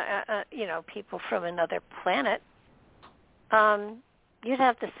or people from another planet, you'd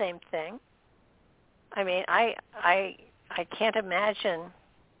have the same thing. I mean, I can't imagine.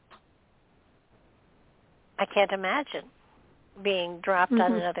 I can't imagine being dropped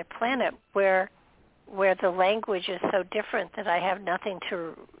on another planet where the language is so different that I have nothing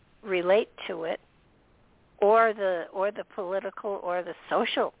to relate to it, or the political or the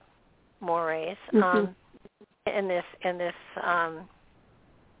social mores. In this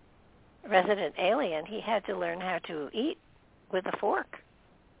resident alien, he had to learn how to eat with a fork.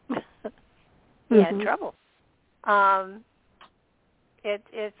 He had trouble.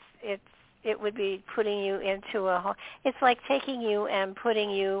 It would be putting you into a whole. It's like taking you and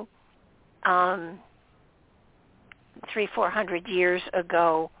putting you 300-400 years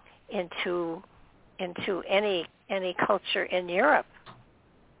ago into any culture in Europe.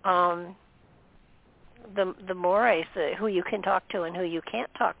 The mores, who you can talk to and who you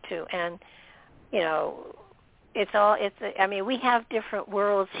can't talk to, and I mean, we have different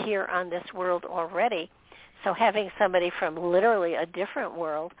worlds here on this world already, so having somebody from literally a different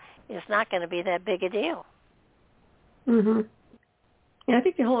world is not going to be that big a deal. Yeah, I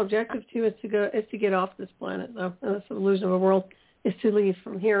think the whole objective too is to get off this planet, though. And this illusion of a world is to leave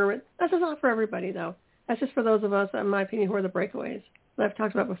from here. That's just not for everybody, though. That's just for those of us, in my opinion, who are the breakaways that I've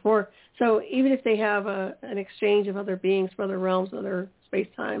talked about before. So even if they have an exchange of other beings from other realms, other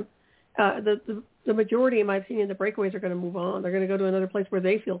space-time, the majority, in my opinion, the breakaways are going to move on. They're going to go to another place where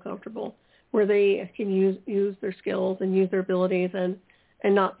they feel comfortable, where they can use their skills and use their abilities and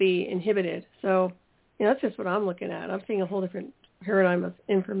not be inhibited. So, that's just what I'm looking at. I'm seeing a whole different paradigm of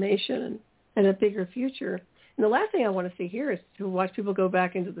information and a bigger future. And the last thing I want to see here is to watch people go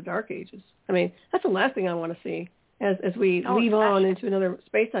back into the dark ages. I mean, that's the last thing I want to see as we leave on into another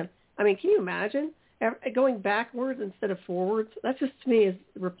space-time. I mean, can you imagine going backwards instead of forwards? That just, to me, is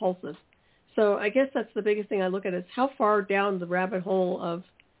repulsive. So I guess that's the biggest thing I look at is how far down the rabbit hole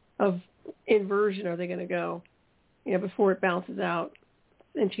of inversion are they going to go, before it bounces out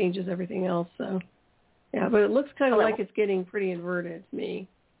and changes everything else. So, yeah, but it looks kind of like it's getting pretty inverted to me.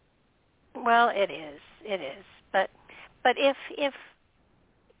 Well, it is. But if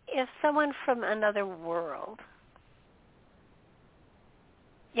someone from another world,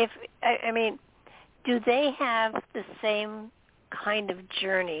 do they have the same kind of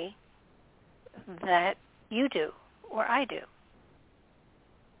journey that you do or I do?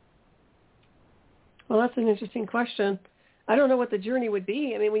 Well, that's an interesting question. I don't know what the journey would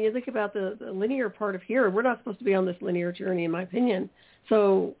be. I mean, when you think about the linear part of here, we're not supposed to be on this linear journey, in my opinion.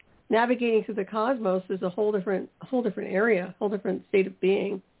 So navigating through the cosmos is a whole different area, a whole different state of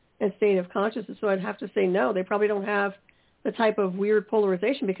being and state of consciousness. So I'd have to say no. They probably don't have the type of weird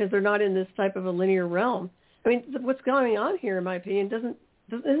polarization because they're not in this type of a linear realm. I mean, what's going on here, in my opinion,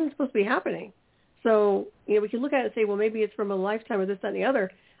 isn't supposed to be happening. So, we can look at it and say, well, maybe it's from a lifetime or this, that, and the other.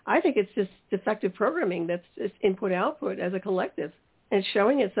 I think it's just defective programming that's just input-output as a collective and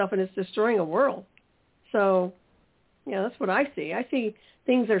showing itself, and it's destroying a world. So, that's what I see. I see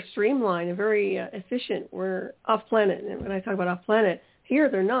things are streamlined and very efficient. We're off-planet. And when I talk about off-planet, here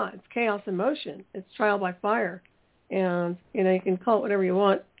they're not. It's chaos in motion. It's trial by fire. And, you can call it whatever you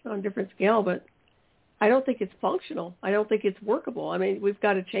want on different scale, but I don't think it's functional. I don't think it's workable. I mean, we've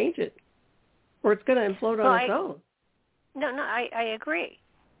got to change it or it's going to implode on its own. No, I agree.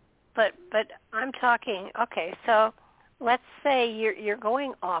 But I'm talking, okay, so let's say you're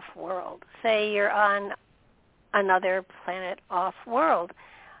going off-world. Say you're on another planet off-world.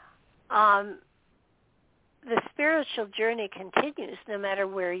 The spiritual journey continues no matter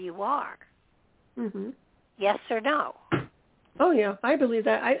where you are. Mm-hmm. Yes or no? Oh, yeah, I believe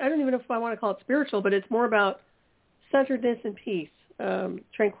that. I don't even know if I want to call it spiritual, but it's more about centeredness and peace,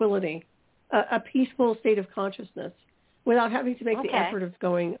 tranquility, a peaceful state of consciousness without having to make the effort of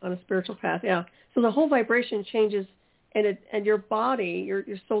going on a spiritual path. Yeah. So the whole vibration changes, and your body, your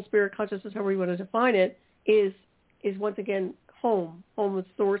soul, spirit, consciousness, however you want to define it, is once again home with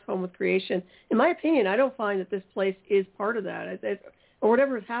source, home with creation. In my opinion, I don't find that this place is part of that. Or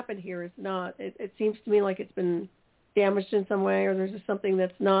whatever has happened here is not. It seems to me like it's been damaged in some way, or there's just something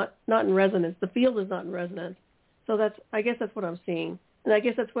that's not in resonance. The field is not in resonance. So I guess that's what I'm seeing. And I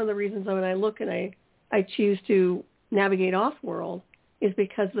guess that's one of the reasons when I look and I choose to navigate off-world is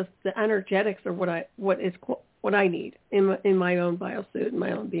because the energetics are what I need in my own biosuit, in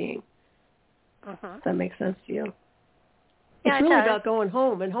my own being. Uh-huh. Does that make sense to you? Yeah, it's really about going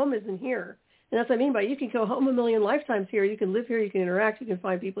home, and home isn't here. And that's what I mean by you can go home a million lifetimes here. You can live here. You can interact. You can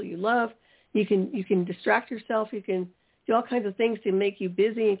find people you love. You can distract yourself. You can do all kinds of things to make you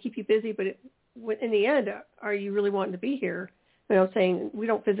busy and keep you busy. But in the end, are you really wanting to be here? Saying we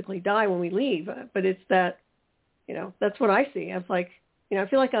don't physically die when we leave, but it's that, that's what I see. It's like, I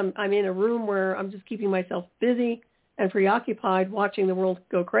feel like I'm in a room where I'm just keeping myself busy and preoccupied watching the world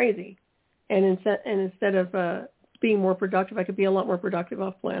go crazy. And instead of being more productive, I could be a lot more productive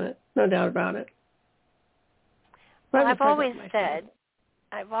off planet. No doubt about it. Well, I've always said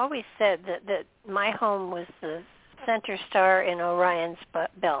that my home was the center star in Orion's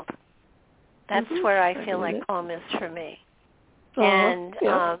belt. That's where I feel like home is for me. And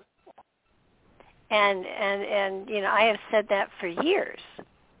yeah. and I have said that for years,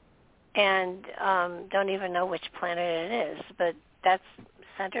 and don't even know which planet it is, but that's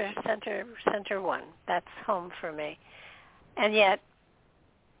center one. That's home for me. And yet,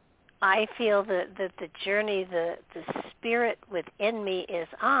 I feel that the journey the spirit within me is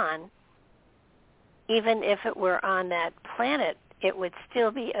on, even if it were on that planet, it would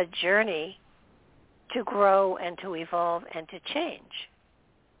still be a journey to grow and to evolve and to change.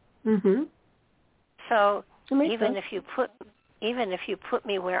 Mhm. So even if you put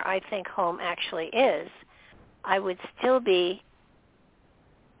me where I think home actually is, I would still be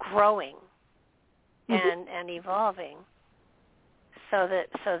growing and evolving. So that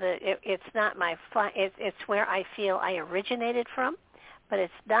it's not it's where I feel I originated from, but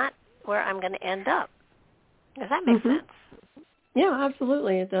it's not where I'm going to end up. Does that make sense? Yeah,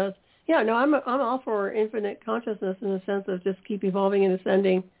 absolutely, it does. Yeah, no, I'm all for infinite consciousness in the sense of just keep evolving and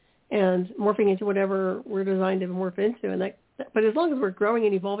ascending and morphing into whatever we're designed to morph into. But as long as we're growing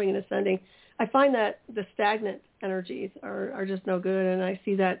and evolving and ascending, I find that the stagnant energies are just no good. And I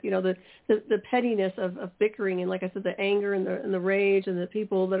see that, the pettiness of bickering and, like I said, the anger and the rage and the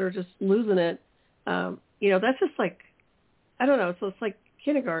people that are just losing it, that's just like, I don't know, so it's like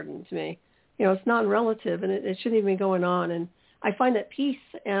kindergarten to me. It's non-relative and it shouldn't even be going on. And I find that peace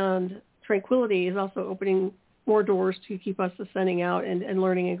and tranquility is also opening more doors to keep us ascending out and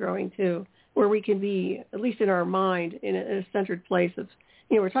learning and growing too. where we can be, at least in our mind, in a centered place of,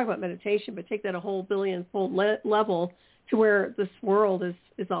 we're talking about meditation, but take that a whole billion-fold level to where this world is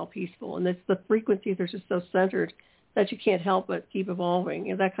all peaceful. And the frequencies are just so centered that you can't help but keep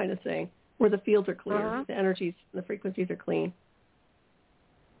evolving, that kind of thing, where the fields are clear, the energies, the frequencies are clean.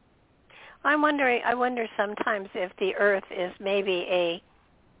 I wonder sometimes if the Earth is maybe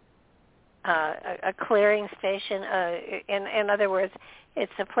a clearing station. In other words,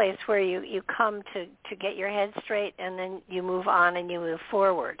 it's a place where you come to get your head straight, and then you move on and you move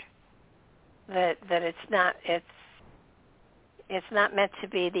forward. That it's not meant to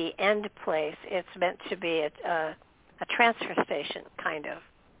be the end place. It's meant to be a transfer station, kind of.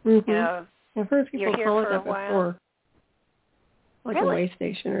 Mm-hmm. I've heard people call it that before. Like really? A way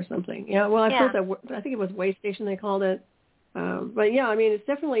station or something. Yeah, well, I've heard that. I think it was way station they called it. But yeah, I mean, it's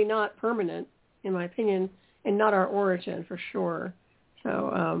definitely not permanent, in my opinion, and not our origin for sure.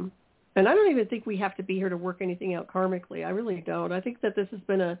 So, and I don't even think we have to be here to work anything out karmically. I really don't. I think that this has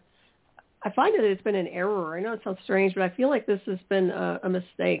been I find that it's been an error. I know it sounds strange, but I feel like this has been a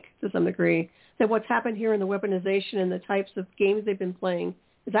mistake to some degree. That what's happened here in the weaponization and the types of games they've been playing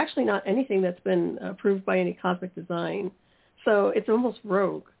is actually not anything that's been approved by any cosmic design. So it's almost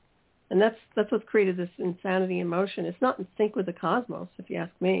rogue. And that's what's created this insanity in motion. It's not in sync with the cosmos, if you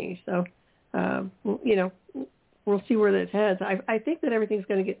ask me. So, we'll see where that heads. I think that everything's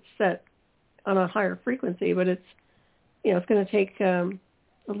going to get set on a higher frequency, but it's going to take a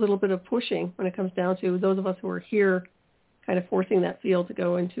little bit of pushing when it comes down to those of us who are here kind of forcing that field to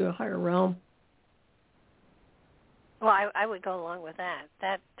go into a higher realm. Well, I would go along with that.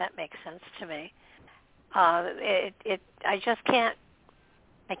 That makes sense to me. I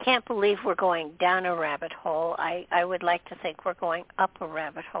can't believe we're going down a rabbit hole. I would like to think we're going up a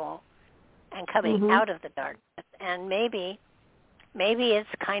rabbit hole and coming out of the darkness. And maybe it's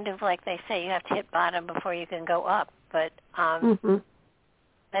kind of like they say, you have to hit bottom before you can go up. But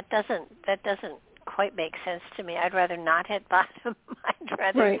that doesn't quite make sense to me. I'd rather not hit bottom.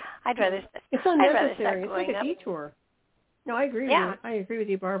 I'd rather it's unnecessary. It's like a detour. No, I agree with you. I agree with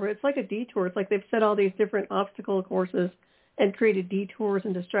you, Barbara. It's like a detour. It's like they've set all these different obstacle courses and created detours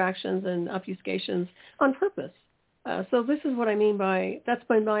and distractions and obfuscations on purpose. So this is what I mean by, that's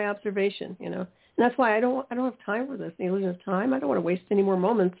been my observation, And that's why I don't have time for this, the illusion of time. I don't want to waste any more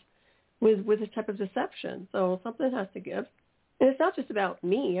moments with this type of deception. So something has to give. And it's not just about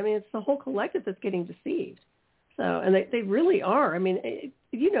me. I mean, it's the whole collective that's getting deceived. So, and they really are. I mean,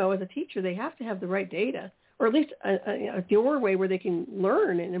 as a teacher, they have to have the right data, or at least a doorway where they can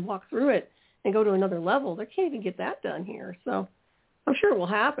learn and walk through it and go to another level. They can't even get that done here. So I'm sure it will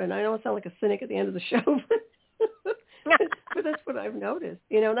happen. I know I sound like a cynic at the end of the show, but that's what I've noticed.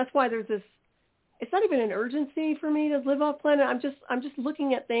 And that's why there's this, it's not even an urgency for me to live off planet. I'm just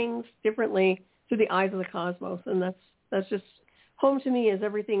looking at things differently through the eyes of the cosmos. And that's just home to me, is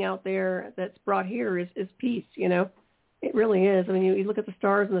everything out there that's brought here is peace, It really is. I mean, you look at the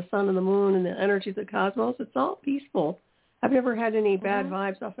stars and the sun and the moon and the energies of the cosmos, it's all peaceful. I've never had any bad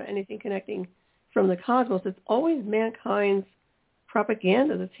vibes off of anything connecting from the cosmos. It's always mankind's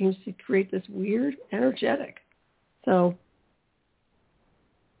propaganda that seems to create this weird energetic. So,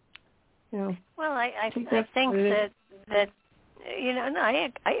 Well, I think that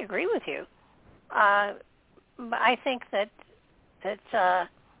I agree with you. But I think that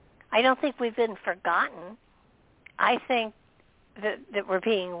I don't think we've been forgotten. I think that we're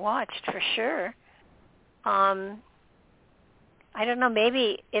being watched for sure. I don't know.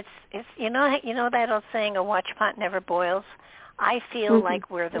 Maybe it's that old saying, a watch pot never boils. I feel like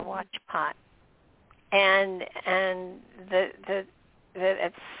we're the watch pot, and that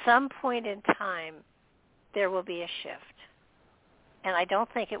at some point in time there will be a shift, and I don't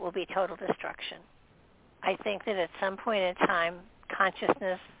think it will be total destruction. I think that at some point in time,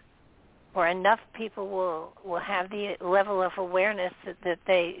 consciousness, or enough people will have the level of awareness that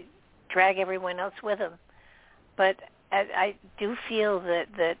they drag everyone else with them. But I do feel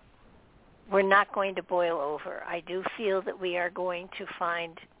that we're not going to boil over. I do feel that we are going to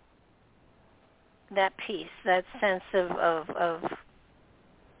find that peace, that sense of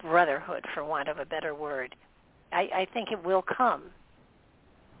brotherhood, for want of a better word. I think it will come.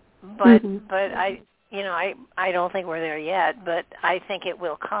 But I don't think we're there yet, but I think it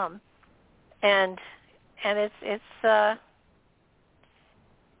will come. And it's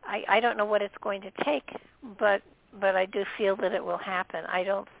I don't know what it's going to take, but I do feel that it will happen. I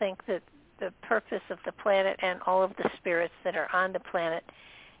don't think that the purpose of the planet and all of the spirits that are on the planet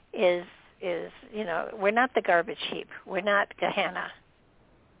is we're not the garbage heap. We're not Gehenna.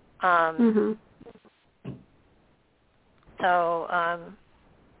 So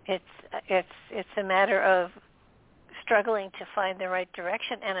it's a matter of struggling to find the right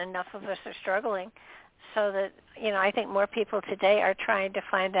direction, and enough of us are struggling so that, I think more people today are trying to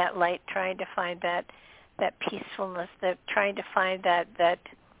find that light, trying to find that peacefulness, that trying to find that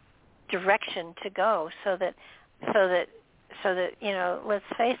direction to go so that let's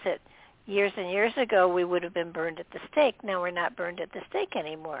face it, years and years ago we would have been burned at the stake. Now we're not burned at the stake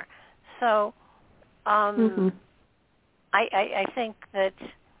anymore. So I think that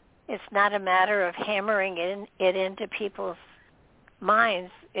it's not a matter of hammering it into people's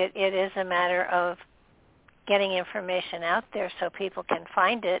minds. It is a matter of getting information out there so people can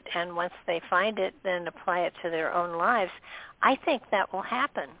find it, and once they find it, then apply it to their own lives. I think that will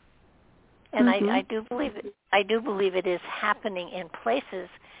happen, and I do believe it. I do believe it is happening in places.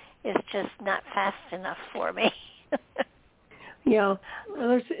 It's just not fast enough for me. Yeah,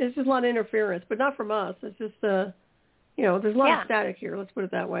 it's just a lot of interference, but not from us. It's just there's a lot of static here. Let's put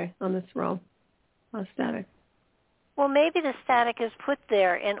it that way on this realm. A lot of static. Well, maybe the static is put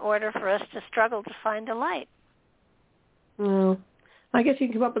there in order for us to struggle to find a light. Well, I guess you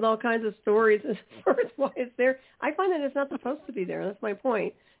can come up with all kinds of stories as far as why it's there. I find that it's not supposed to be there. That's my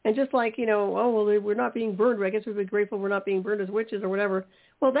point. And just like, we're not being burned. I guess we'd be grateful we're not being burned as witches or whatever.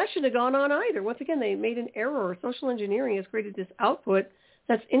 Well, that shouldn't have gone on either. Once again, they made an error. Social engineering has created this output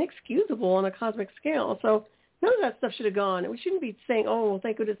that's inexcusable on a cosmic scale. So none of that stuff should have gone. And we shouldn't be saying, oh, well,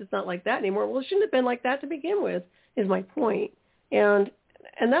 thank goodness it's not like that anymore. Well, it shouldn't have been like that to begin with, is my point. And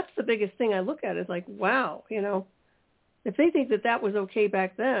that's the biggest thing I look at is like, wow, if they think that was okay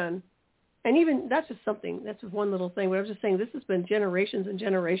back then, and even that's just one little thing, but I was just saying this has been generations and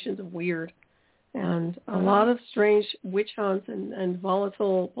generations of weird and a lot of strange witch hunts and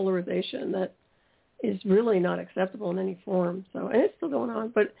volatile polarization that is really not acceptable in any form. So, and it's still going on,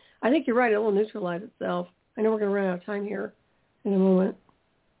 but I think you're right. It will neutralize itself. I know we're going to run out of time here in a moment.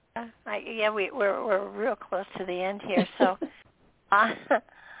 We're real close to the end here. So,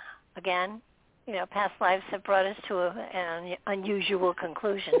 again, past lives have brought us to an unusual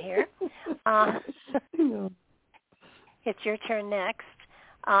conclusion here. It's your turn next.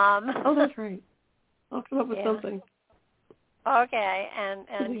 Oh, that's right. I'll come up with something. Okay,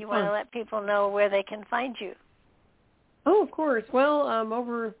 and you want to let people know where they can find you. Oh, of course. Well,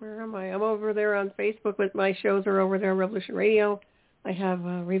 where am I? I'm over there on Facebook, but my shows are over there on Revolution Radio. I have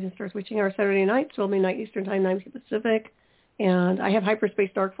Raven Starts Witching Hour Saturday night, 12 midnight Eastern Time, 9 p.m. Pacific. And I have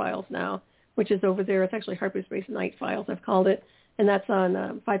Hyperspace Dark Files now, which is over there. It's actually Hyperspace Night Files, I've called it. And that's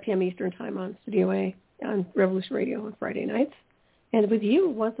on 5 p.m. Eastern Time on Studio A on Revolution Radio on Friday nights. And with you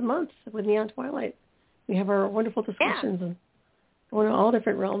once a month with me on Twilight. We have our wonderful discussions and going to all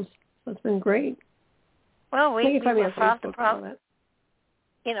different realms. So it's been great. Well, we will solve the problem.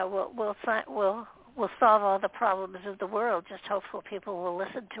 We'll solve all the problems of the world. Just hopefully people will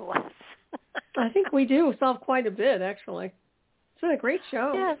listen to us. I think we do solve quite a bit, actually. It's been a great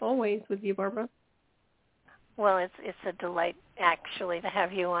show, as always, with you, Barbara. Well, it's a delight, actually, to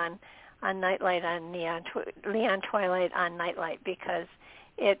have you on Nightlight on Neon Twilight on Nightlight, because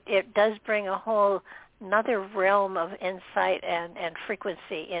it does bring a whole another realm of insight and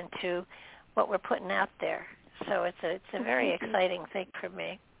frequency into what we're putting out there. So it's a very exciting thing for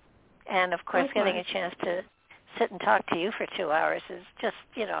me. And, of course, getting a chance to sit and talk to you for 2 hours is just,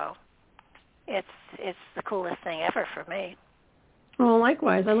 it's the coolest thing ever for me. Well,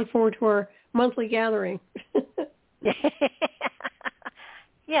 likewise. I look forward to our monthly gathering.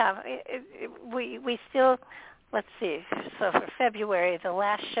 We still, let's see. So for February, the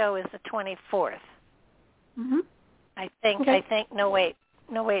last show is the 24th. Mm-hmm. I think, no wait,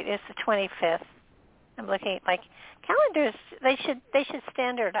 it's the 25th. I'm looking at calendars. They should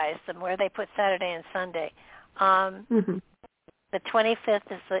standardize them where they put Saturday and Sunday. The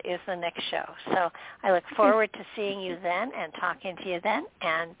 25th is the next show. So I look forward to seeing you then and talking to you then.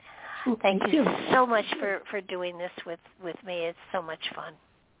 And thank you so much for doing this with me. It's so much fun.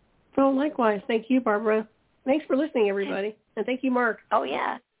 Oh, likewise. Thank you, Barbara. Thanks for listening, everybody. And thank you, Mark. Oh,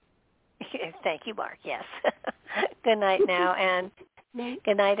 yeah. Thank you, Mark. Yes. Good night now. And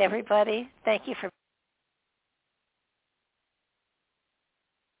good night, everybody. Thank you for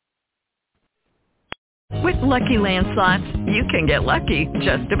With Lucky Land Slots, you can get lucky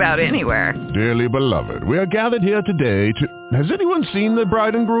just about anywhere. Dearly beloved, we are gathered here today to... Has anyone seen the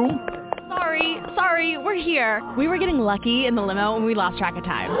bride and groom? Sorry, we're here. We were getting lucky in the limo and we lost track of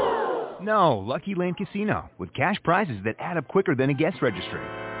time. No, Lucky Land Casino, with cash prizes that add up quicker than a guest registry.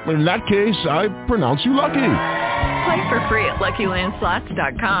 In that case, I pronounce you lucky. Play for free at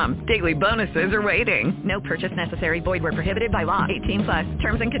LuckyLandSlots.com. Daily bonuses are waiting. No purchase necessary. Void where prohibited by law. 18+.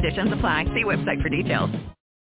 Terms and conditions apply. See website for details.